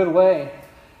not in a good way.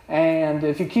 And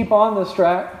if you keep on this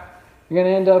track, you're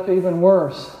going to end up even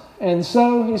worse. And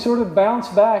so he sort of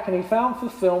bounced back and he found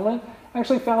fulfillment,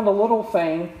 actually found a little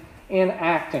fame in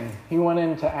acting. He went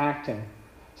into acting.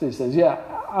 So he says, yeah,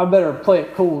 I better play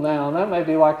it cool now. And that may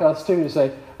be like us too, to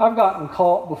say, I've gotten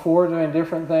caught before doing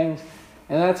different things,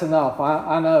 and that's enough.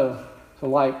 I know. So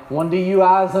like, one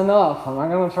DUI is enough. I'm not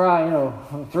going to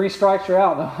try, 3 strikes you're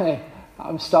out. No, hey,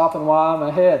 I'm stopping while I'm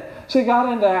ahead. So he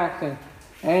got into acting,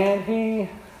 and he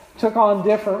took on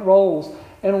different roles.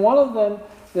 And one of them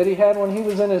that he had when he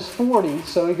was in his 40s,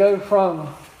 so he goes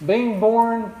from being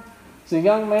born as a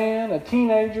young man, a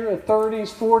teenager, a 30s,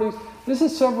 40s. This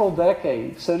is several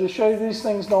decades. So to show you these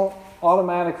things don't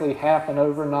automatically happen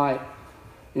overnight.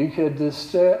 You could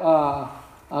just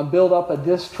build up a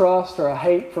distrust or a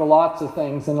hate for lots of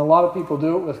things. And a lot of people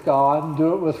do it with God and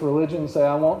do it with religion, say,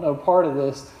 I want no part of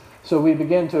this. So we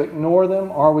begin to ignore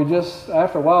them, or we just,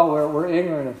 after a while, we're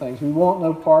ignorant of things. We want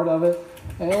no part of it,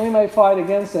 and we may fight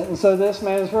against it. And so this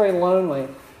man is very lonely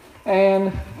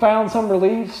and found some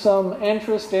relief, some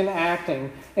interest in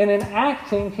acting. And in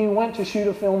acting, he went to shoot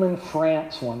a film in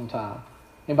France one time.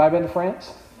 Anybody been to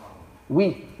France?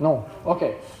 Oui. No.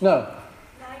 Okay. No.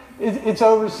 It's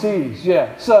overseas,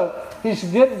 yeah. So he's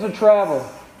getting to travel.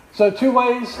 So 2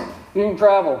 ways you can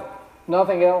travel.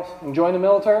 Nothing else. You can join the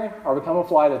military or become a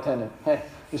flight attendant. Hey,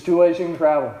 there's 2 ways you can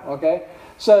travel, okay?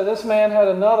 So this man had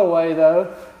another way,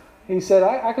 though. He said,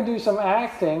 I could do some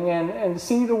acting and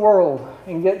see the world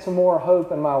and get some more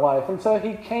hope in my life. And so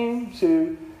he came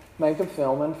to make a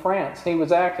film in France. He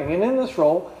was acting. And in this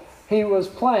role, he was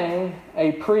playing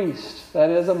a priest, that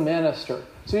is a minister.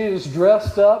 So he was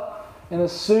dressed up in a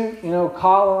suit,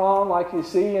 collar on like you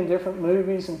see in different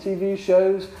movies and TV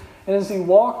shows. And as he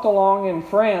walked along in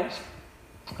France,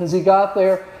 as he got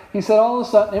there, he said all of a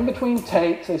sudden, in between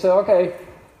takes, they said, okay,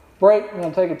 break. We're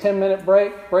going to take a 10-minute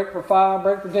break for 5,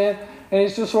 break for 10. And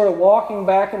he's just sort of walking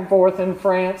back and forth in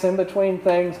France in between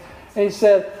things. And he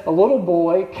said a little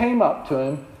boy came up to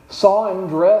him, saw him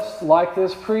dressed like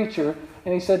this preacher,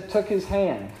 and he said, took his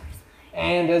hand.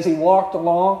 And as he walked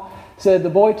along, said the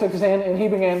boy took his hand and he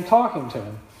began talking to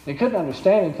him. He couldn't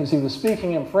understand him because he was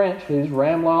speaking in French. He was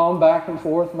rambling on back and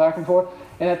forth, back and forth.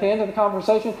 And at the end of the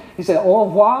conversation, he said, Au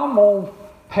revoir, mon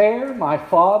père, my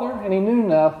father. And he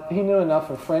knew enough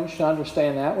of French to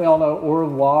understand that. We all know au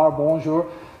revoir,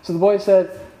 bonjour. So the boy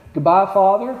said, goodbye,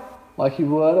 father, like you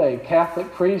would a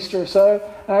Catholic priest or so.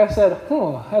 And I said,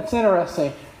 that's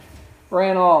interesting.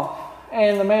 Ran off.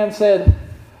 And the man said,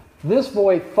 this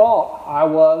boy thought I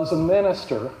was a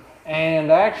minister.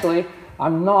 And actually,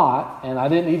 I'm not, and I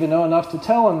didn't even know enough to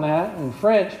tell him that in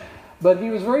French, but he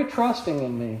was very trusting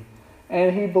in me,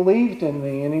 and he believed in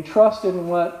me, and he trusted in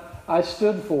what I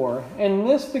stood for. And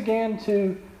this began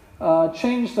to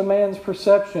change the man's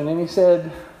perception, and he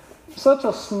said, such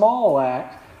a small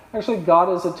act actually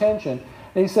got his attention.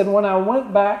 And he said, when I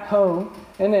went back home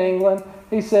in England,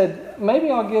 he said, maybe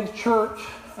I'll give church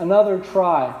another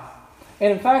try.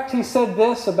 And in fact, he said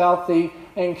this about the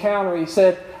encounter. He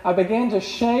said, I began to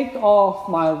shake off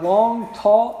my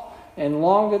long-taught and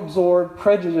long-absorbed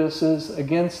prejudices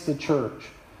against the church.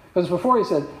 Because before he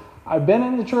said, I've been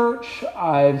in the church,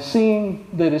 I've seen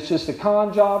that it's just a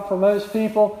con job for most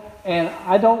people, and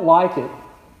I don't like it.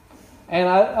 And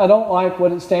I don't like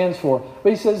what it stands for.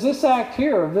 But he says, this act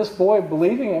here of this boy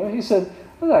believing it, he said,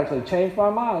 this actually changed my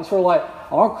mind. It's sort of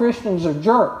like, all Christians are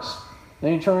jerks.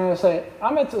 Then you turn around and say,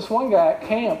 I met this one guy at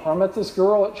camp, or I met this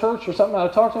girl at church or something, and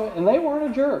I talked to them, and they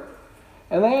weren't a jerk.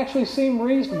 And they actually seemed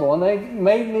reasonable, and they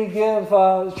made me give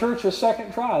the church a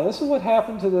second try. This is what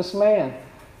happened to this man.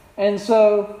 And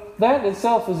so that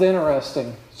itself is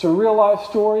interesting. It's a real life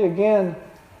story again,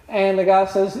 and the guy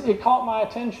says, it caught my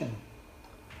attention.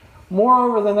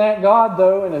 Moreover than that, God,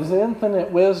 though, in his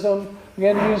infinite wisdom,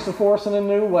 began to use the force in a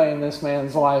new way in this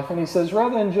man's life. And he says,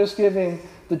 rather than just giving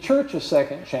the church a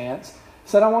second chance,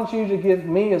 said, I want you to give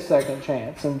me a second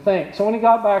chance and think. So when he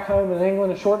got back home in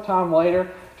England a short time later,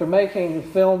 after making the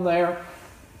film there,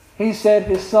 he said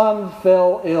his son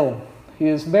fell ill. He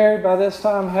was married by this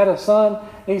time, had a son,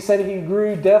 and he said he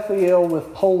grew deathly ill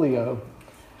with polio.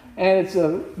 And it's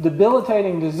a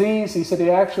debilitating disease. He said he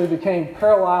actually became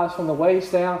paralyzed from the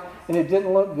waist down, and it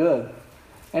didn't look good.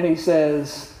 And he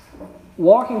says,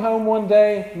 walking home one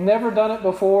day, never done it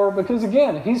before, because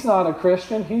again, he's not a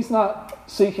Christian. He's not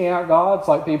seeking out God. It's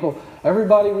like people,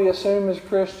 everybody we assume is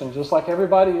Christian, just like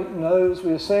everybody knows,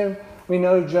 we assume we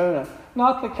know Jonah.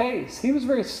 Not the case. He was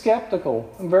very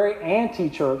skeptical and very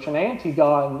anti-church and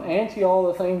anti-God and anti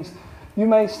all the things you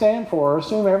may stand for or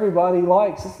assume everybody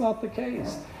likes. It's not the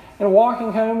case. And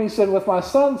walking home, he said, with my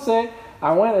son sick,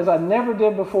 I went as I never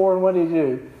did before. And what did he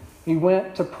do? He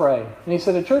went to pray. And he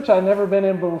said, a church I'd never been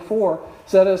in before,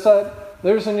 said,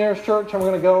 there's the nearest church, I'm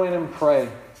going to go in and pray.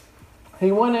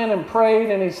 He went in and prayed,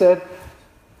 and he said,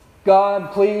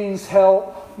 God, please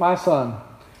help my son.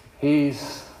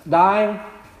 He's dying,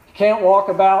 he can't walk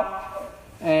about,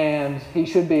 and he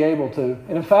should be able to.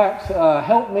 And in fact,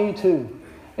 help me too.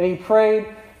 And he prayed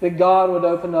that God would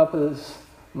open up his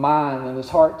mind and his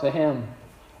heart to him.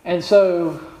 And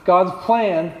so God's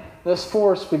plan, this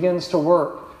force begins to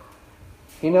work.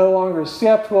 He no longer is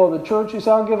skeptical of the church. He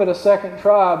said, I'll give it a second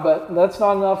try, but that's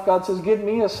not enough. God says, give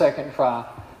me a second try.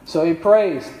 So he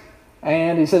prays.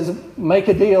 And he says, make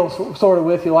a deal sort of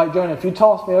with you like Jonah. If you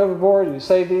toss me overboard, you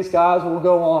save these guys, we'll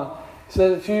go on. He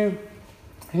said, if you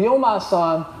heal my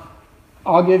son,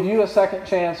 I'll give you a second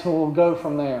chance and we'll go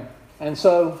from there. And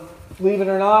so, believe it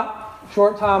or not,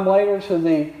 short time later, to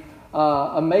the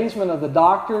amazement of the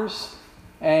doctors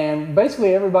and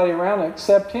basically everybody around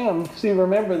except him, see,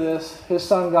 remember this, his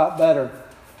son got better.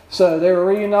 So they were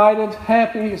reunited,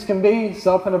 happy as can be, he's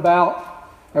up and about,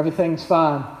 everything's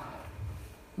fine.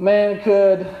 Man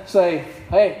could say,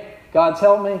 hey, God's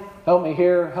helped me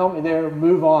here, help me there,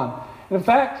 move on. And in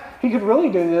fact, he could really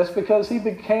do this because he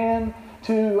began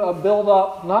to build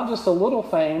up not just a little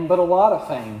fame, but a lot of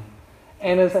fame.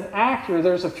 And as an actor,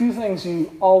 there's a few things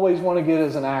you always want to get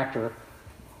as an actor.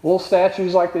 Little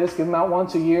statues like this, give them out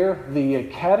once a year. The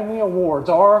Academy Awards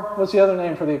are, what's the other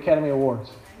name for the Academy Awards?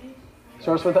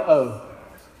 Starts with the O.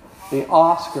 The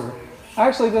Oscar.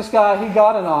 Actually, this guy, he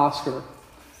got an Oscar.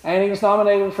 And he was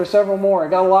nominated for several more. He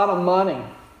got a lot of money.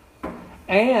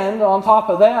 And on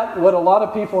top of that, what a lot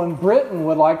of people in Britain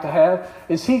would like to have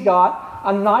is he got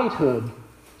a knighthood.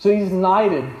 So he's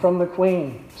knighted from the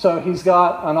Queen. So he's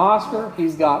got an Oscar,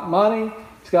 he's got money,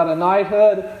 he's got a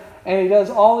knighthood, and he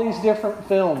does all these different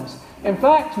films. In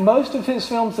fact, most of his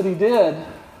films that he did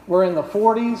were in the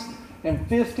 40s and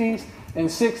 50s and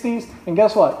 60s. And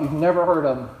guess what? You've never heard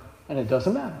of them. And it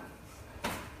doesn't matter.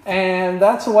 And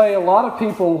that's the way a lot of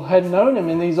people had known him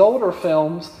in these older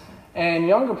films. And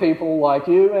younger people like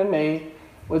you and me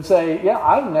would say, yeah,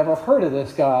 I've never heard of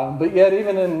this guy. But yet,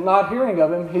 even in not hearing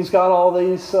of him, he's got all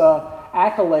these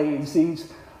accolades,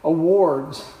 these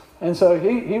awards. And so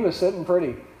he was sitting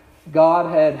pretty.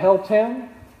 God had helped him.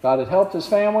 God had helped his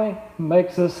family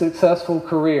make a successful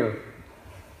career.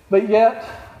 But yet,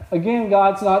 again,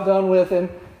 God's not done with him.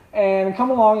 And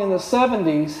come along in the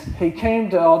 70s, he came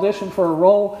to audition for a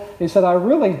role. He said, I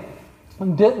really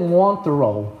didn't want the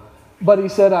role. But he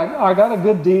said, I got a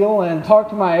good deal and talked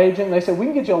to my agent. And they said, we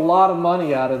can get you a lot of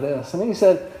money out of this. And he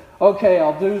said, okay,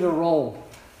 I'll do the role.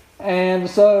 And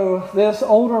so this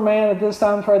older man at this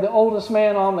time, probably the oldest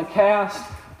man on the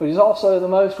cast, but he's also the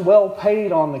most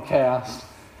well-paid on the cast.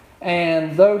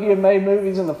 And though he had made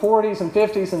movies in the 40s and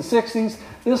 50s and 60s,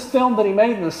 this film that he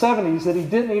made in the 70s that he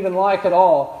didn't even like at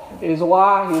all is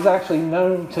why he's actually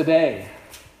known today.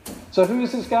 So who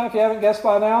is this guy, if you haven't guessed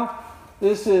by now?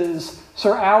 This is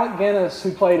Sir Alec Guinness,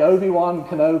 who played Obi-Wan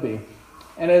Kenobi.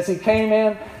 And as he came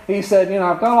in, he said,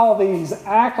 I've got all these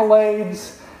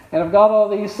accolades and I've got all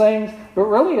these things, but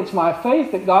really it's my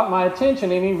faith that got my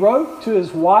attention. And he wrote to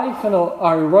his wife in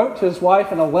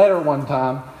a letter one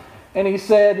time. And he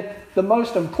said, the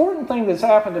most important thing that's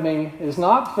happened to me is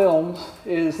not films,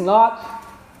 is not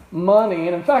money.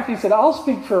 And in fact, he said, I'll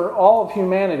speak for all of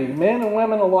humanity, men and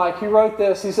women alike. He wrote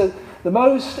this. He said, the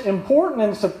most important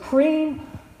and supreme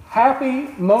happy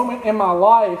moment in my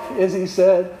life is, he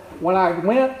said, when I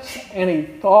went and he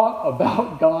thought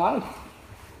about God.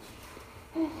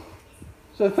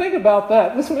 So think about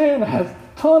that. This man has a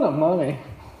ton of money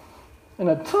and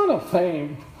a ton of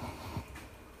fame.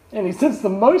 And he says the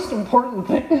most important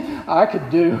thing I could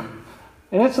do.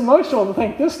 And it's emotional to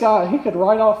think this guy, he could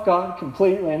write off God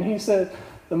completely. And he said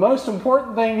the most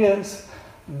important thing is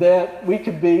that we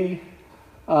could be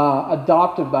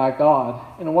adopted by God.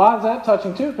 And why is that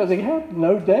touching too? Because he had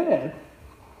no dad.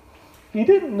 He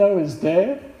didn't know his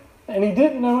dad. And he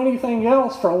didn't know anything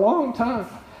else for a long time.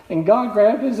 And God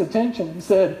grabbed his attention and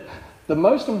said, the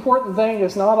most important thing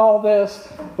is not all this,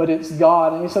 but it's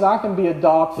God. And he said, I can be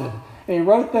adopted. And he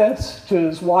wrote this to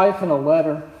his wife in a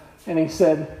letter, and he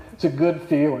said, it's a good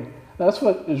feeling. That's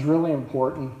what is really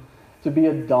important, to be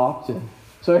adopted.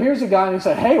 So here's a guy, and he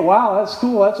said, hey, wow, that's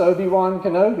cool. That's Obi-Wan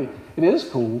Kenobi. It is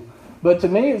cool. But to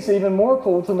me, it's even more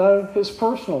cool to know his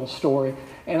personal story.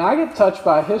 And I get touched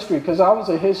by history because I was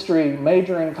a history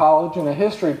major in college and a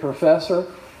history professor.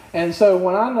 And so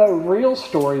when I know real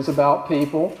stories about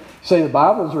people, you say the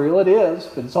Bible's real, it is,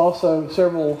 but it's also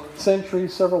several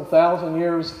centuries, several thousand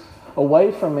years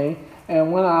away from me.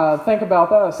 And when I think about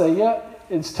that, I say, yeah,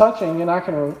 it's touching, and I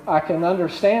can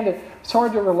understand it. It's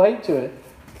hard to relate to it.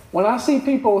 When I see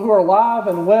people who are alive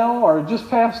and well or just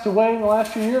passed away in the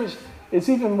last few years, it's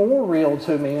even more real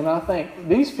to me. And I think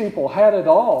these people had it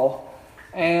all,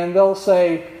 and they'll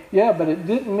say, yeah, but it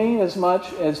didn't mean as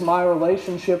much as my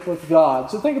relationship with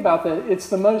God. So think about that. It's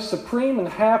the most supreme and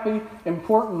happy,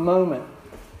 important moment.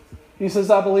 He says,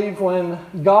 I believe when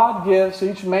God gives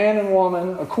each man and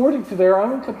woman according to their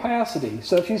own capacity.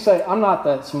 So if you say, I'm not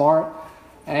that smart,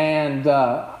 and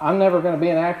I'm never going to be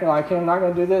an actor like him, I'm not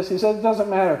going to do this. He said, it doesn't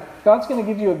matter. God's going to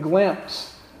give you a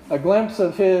glimpse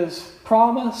of His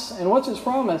promise. And what's His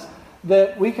promise?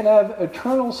 That we can have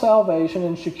eternal salvation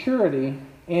and security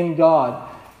in God.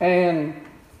 And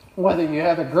whether you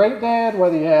have a great dad,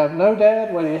 whether you have no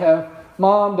dad, whether you have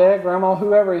mom, dad, grandma,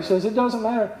 whoever, He says, it doesn't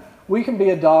matter. We can be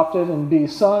adopted and be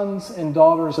sons and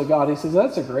daughters of God. He says,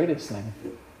 that's the greatest thing.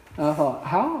 And I thought,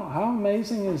 how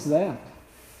amazing is that?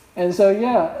 And so,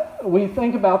 yeah, we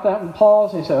think about that and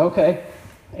pause and say, okay,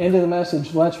 end of the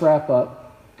message, let's wrap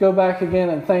up. Go back again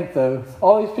and think, though,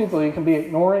 all these people, you can be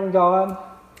ignoring God,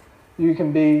 you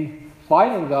can be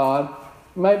fighting God,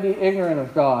 you might be ignorant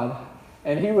of God.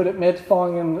 And He would admit to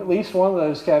falling in at least one of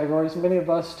those categories, many of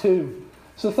us too.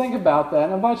 So think about that.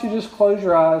 And I invite you to just close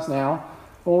your eyes now.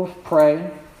 We'll pray,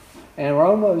 and we're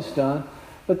almost done.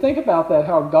 But think about that,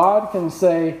 how God can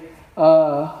say,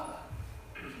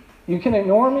 you can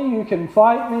ignore me, you can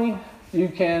fight me, you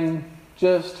can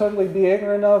just totally be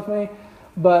ignorant of me,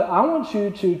 but I want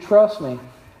you to trust me.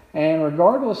 And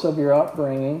regardless of your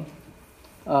upbringing,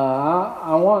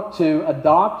 I want to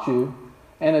adopt you.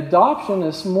 And adoption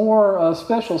is more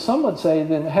special, some would say,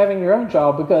 than having your own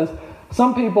child, because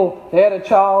some people, they had a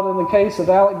child in the case of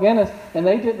Alec Guinness, and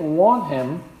they didn't want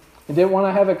him. They didn't want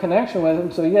to have a connection with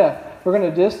him, so yeah, we're going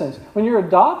to distance. When you're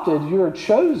adopted, you're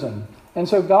chosen. And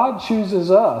so God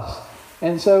chooses us.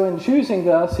 And so in choosing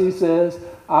us, He says,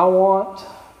 I want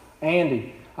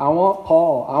Andy. I want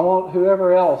Paul. I want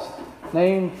whoever else.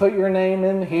 Put your name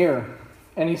in here.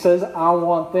 And He says, I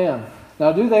want them.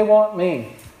 Now, do they want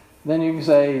me? Then you can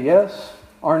say yes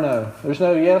or no. There's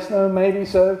no yes, no, maybe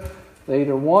so. They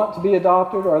either want to be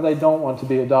adopted or they don't want to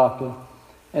be adopted.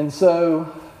 And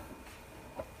so,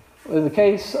 in the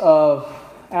case of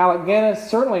Alec Guinness,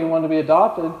 certainly he wanted to be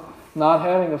adopted, not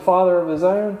having a father of his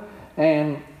own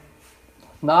and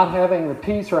not having the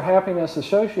peace or happiness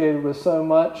associated with so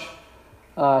much.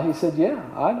 He said, yeah,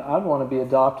 I'd want to be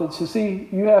adopted. So see,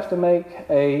 you have to make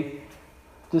a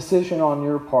decision on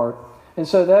your part. And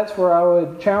so that's where I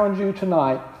would challenge you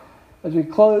tonight as we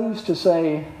close to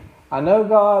say, I know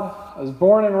God, I was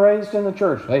born and raised in the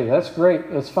church. Hey, that's great,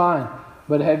 that's fine.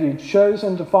 But have you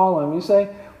chosen to follow Him? You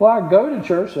say, well, I go to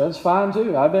church, that's fine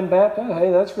too. I've been baptized,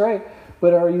 hey, that's great.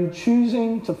 But are you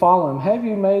choosing to follow Him? Have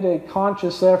you made a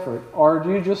conscious effort? Or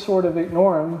do you just sort of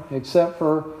ignore Him except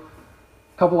for a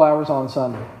couple hours on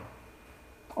Sunday?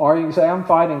 Or you can say, I'm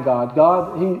fighting God.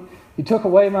 God, He took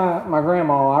away my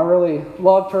grandma. I really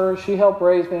loved her. She helped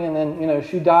raise me, and then,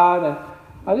 she died, and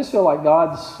I just feel like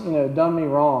God's, done me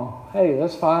wrong. Hey,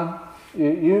 that's fine.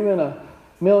 You and a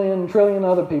million, trillion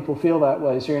other people feel that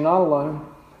way, so you're not alone.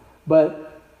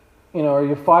 But, are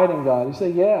you fighting God? You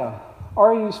say, yeah.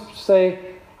 Or you say,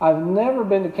 I've never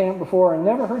been to camp before and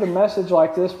never heard a message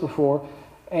like this before,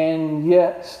 and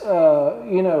yet,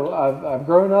 I've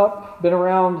grown up, been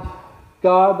around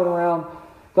God, been around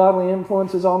godly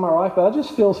influences all my life, but I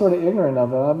just feel sort of ignorant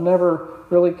of it. I've never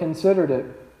really considered it.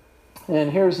 And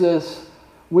here's this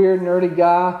weird, nerdy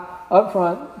guy up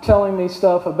front telling me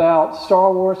stuff about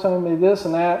Star Wars, telling me this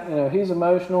and that. He's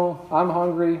emotional. I'm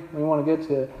hungry. We want to get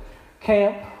to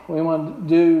camp. We want to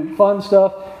do fun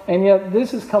stuff. And yet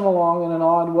this has come along in an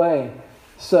odd way.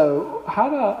 So how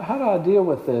do I deal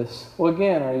with this? Well,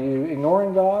 again, are you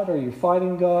ignoring God? Are you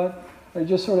fighting God? Or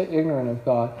just sort of ignorant of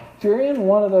God? If you're in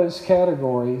one of those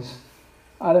categories,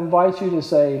 I'd invite you to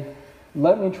say,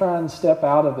 let me try and step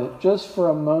out of it just for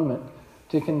a moment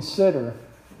to consider.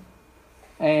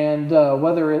 And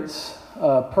whether it's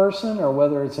a person or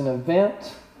whether it's an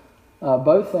event,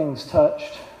 both things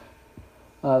touched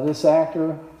this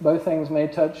actor. Both things may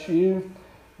touch you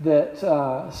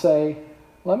that say,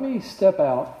 let me step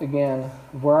out again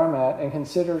of where I'm at and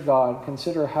consider God,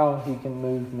 consider how He can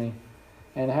move me.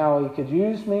 And how He could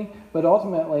use me, but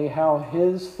ultimately how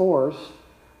His force,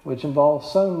 which involves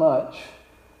so much,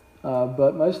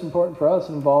 but most important for us,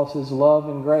 involves His love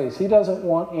and grace. He doesn't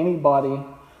want anybody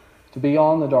to be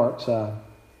on the dark side.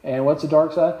 And what's the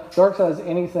dark side? Dark side is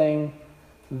anything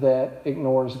that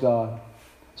ignores God.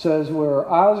 So as our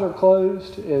eyes are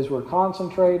closed, as we're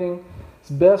concentrating, as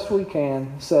best we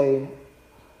can, say,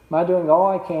 Am I doing all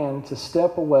I can to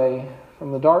step away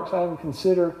from the dark side and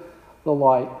consider the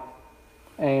light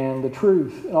and the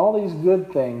truth and all these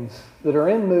good things that are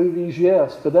in movies,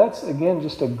 yes, but that's, again,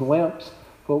 just a glimpse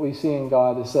of what we see in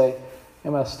God, to say,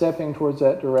 am I stepping towards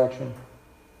that direction?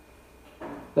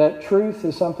 That truth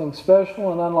is something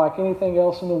special and unlike anything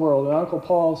else in the world. In Uncle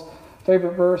Paul's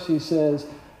favorite verse, he says,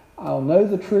 I'll know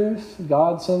the truth.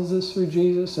 God sends us through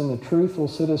Jesus, and the truth will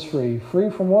set us free. Free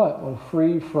from what? Well,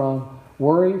 free from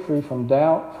worry, free from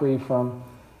doubt, free from,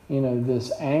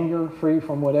 this anger, free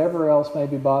from whatever else may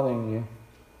be bothering you.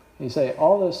 You say,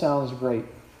 all this sounds great,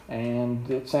 and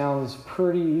it sounds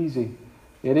pretty easy.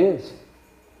 It is.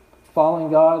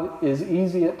 Following God is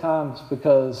easy at times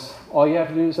because all you have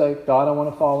to do is say, God, I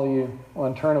want to follow you. I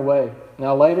want to turn away.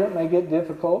 Now later it may get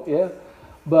difficult, yeah,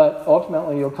 but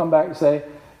ultimately you'll come back and say,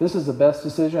 this is the best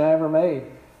decision I ever made.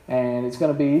 And it's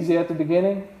going to be easy at the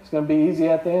beginning. It's going to be easy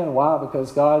at the end. Why?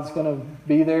 Because God's going to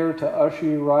be there to usher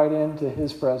you right into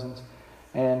His presence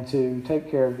and to take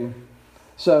care of you.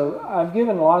 So I've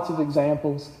given lots of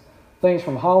examples, things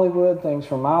from Hollywood, things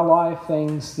from my life,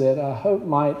 things that I hope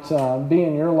might be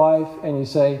in your life. And you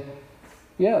say,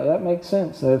 yeah, that makes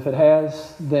sense. So if it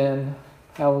has, then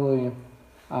hallelujah,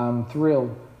 I'm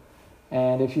thrilled.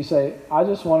 And if you say, I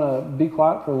just want to be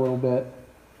quiet for a little bit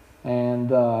and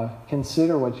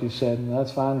consider what you said, and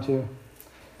that's fine too.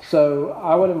 So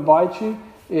I would invite you,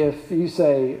 if you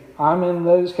say, I'm in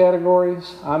those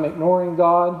categories, I'm ignoring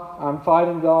God, I'm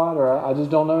fighting God, or I just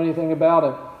don't know anything about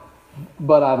Him,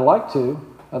 but I'd like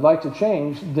to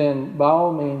change, then by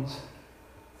all means,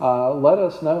 let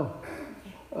us know.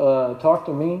 Talk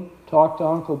to me, talk to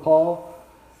Uncle Paul.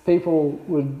 People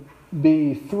would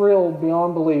be thrilled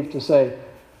beyond belief to say,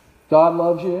 God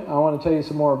loves you, I want to tell you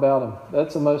some more about Him.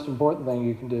 That's the most important thing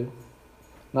you can do.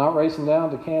 Not racing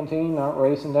down to canteen, not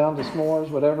racing down to s'mores,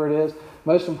 whatever it is.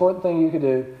 Most important thing you could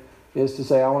do is to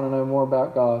say, I want to know more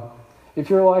about God. If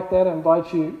you're like that, I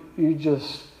invite you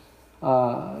just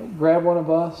grab one of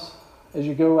us as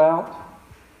you go out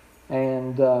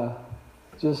and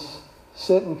just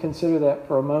sit and consider that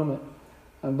for a moment.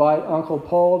 Invite Uncle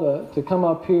Paul to come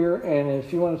up here, and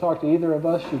if you want to talk to either of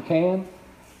us, you can.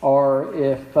 Or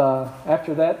if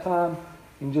after that time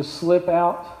you can just slip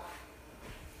out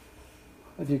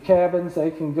with your cabins,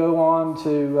 they can go on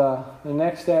to the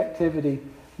next activity.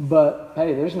 But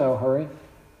hey, there's no hurry.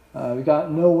 We've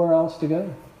got nowhere else to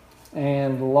go,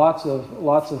 and lots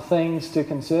of things to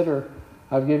consider.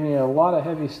 I've given you a lot of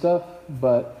heavy stuff,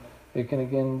 but it can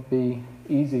again be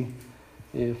easy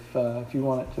if you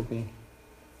want it to be.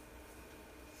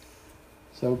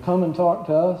 So come and talk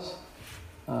to us.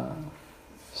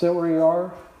 Sit where you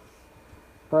are,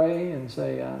 pray, and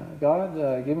say, God,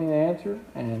 give me the answer,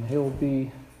 and He'll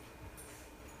be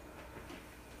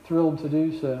thrilled to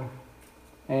do so.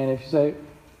 And if you say,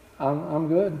 I'm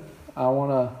good, I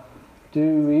want to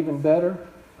do even better,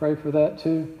 pray for that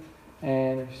too.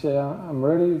 And if you say, I'm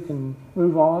ready, you can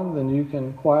move on, then you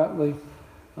can quietly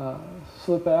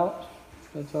slip out,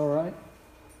 that's all right,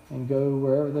 and go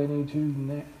wherever they need to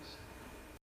next.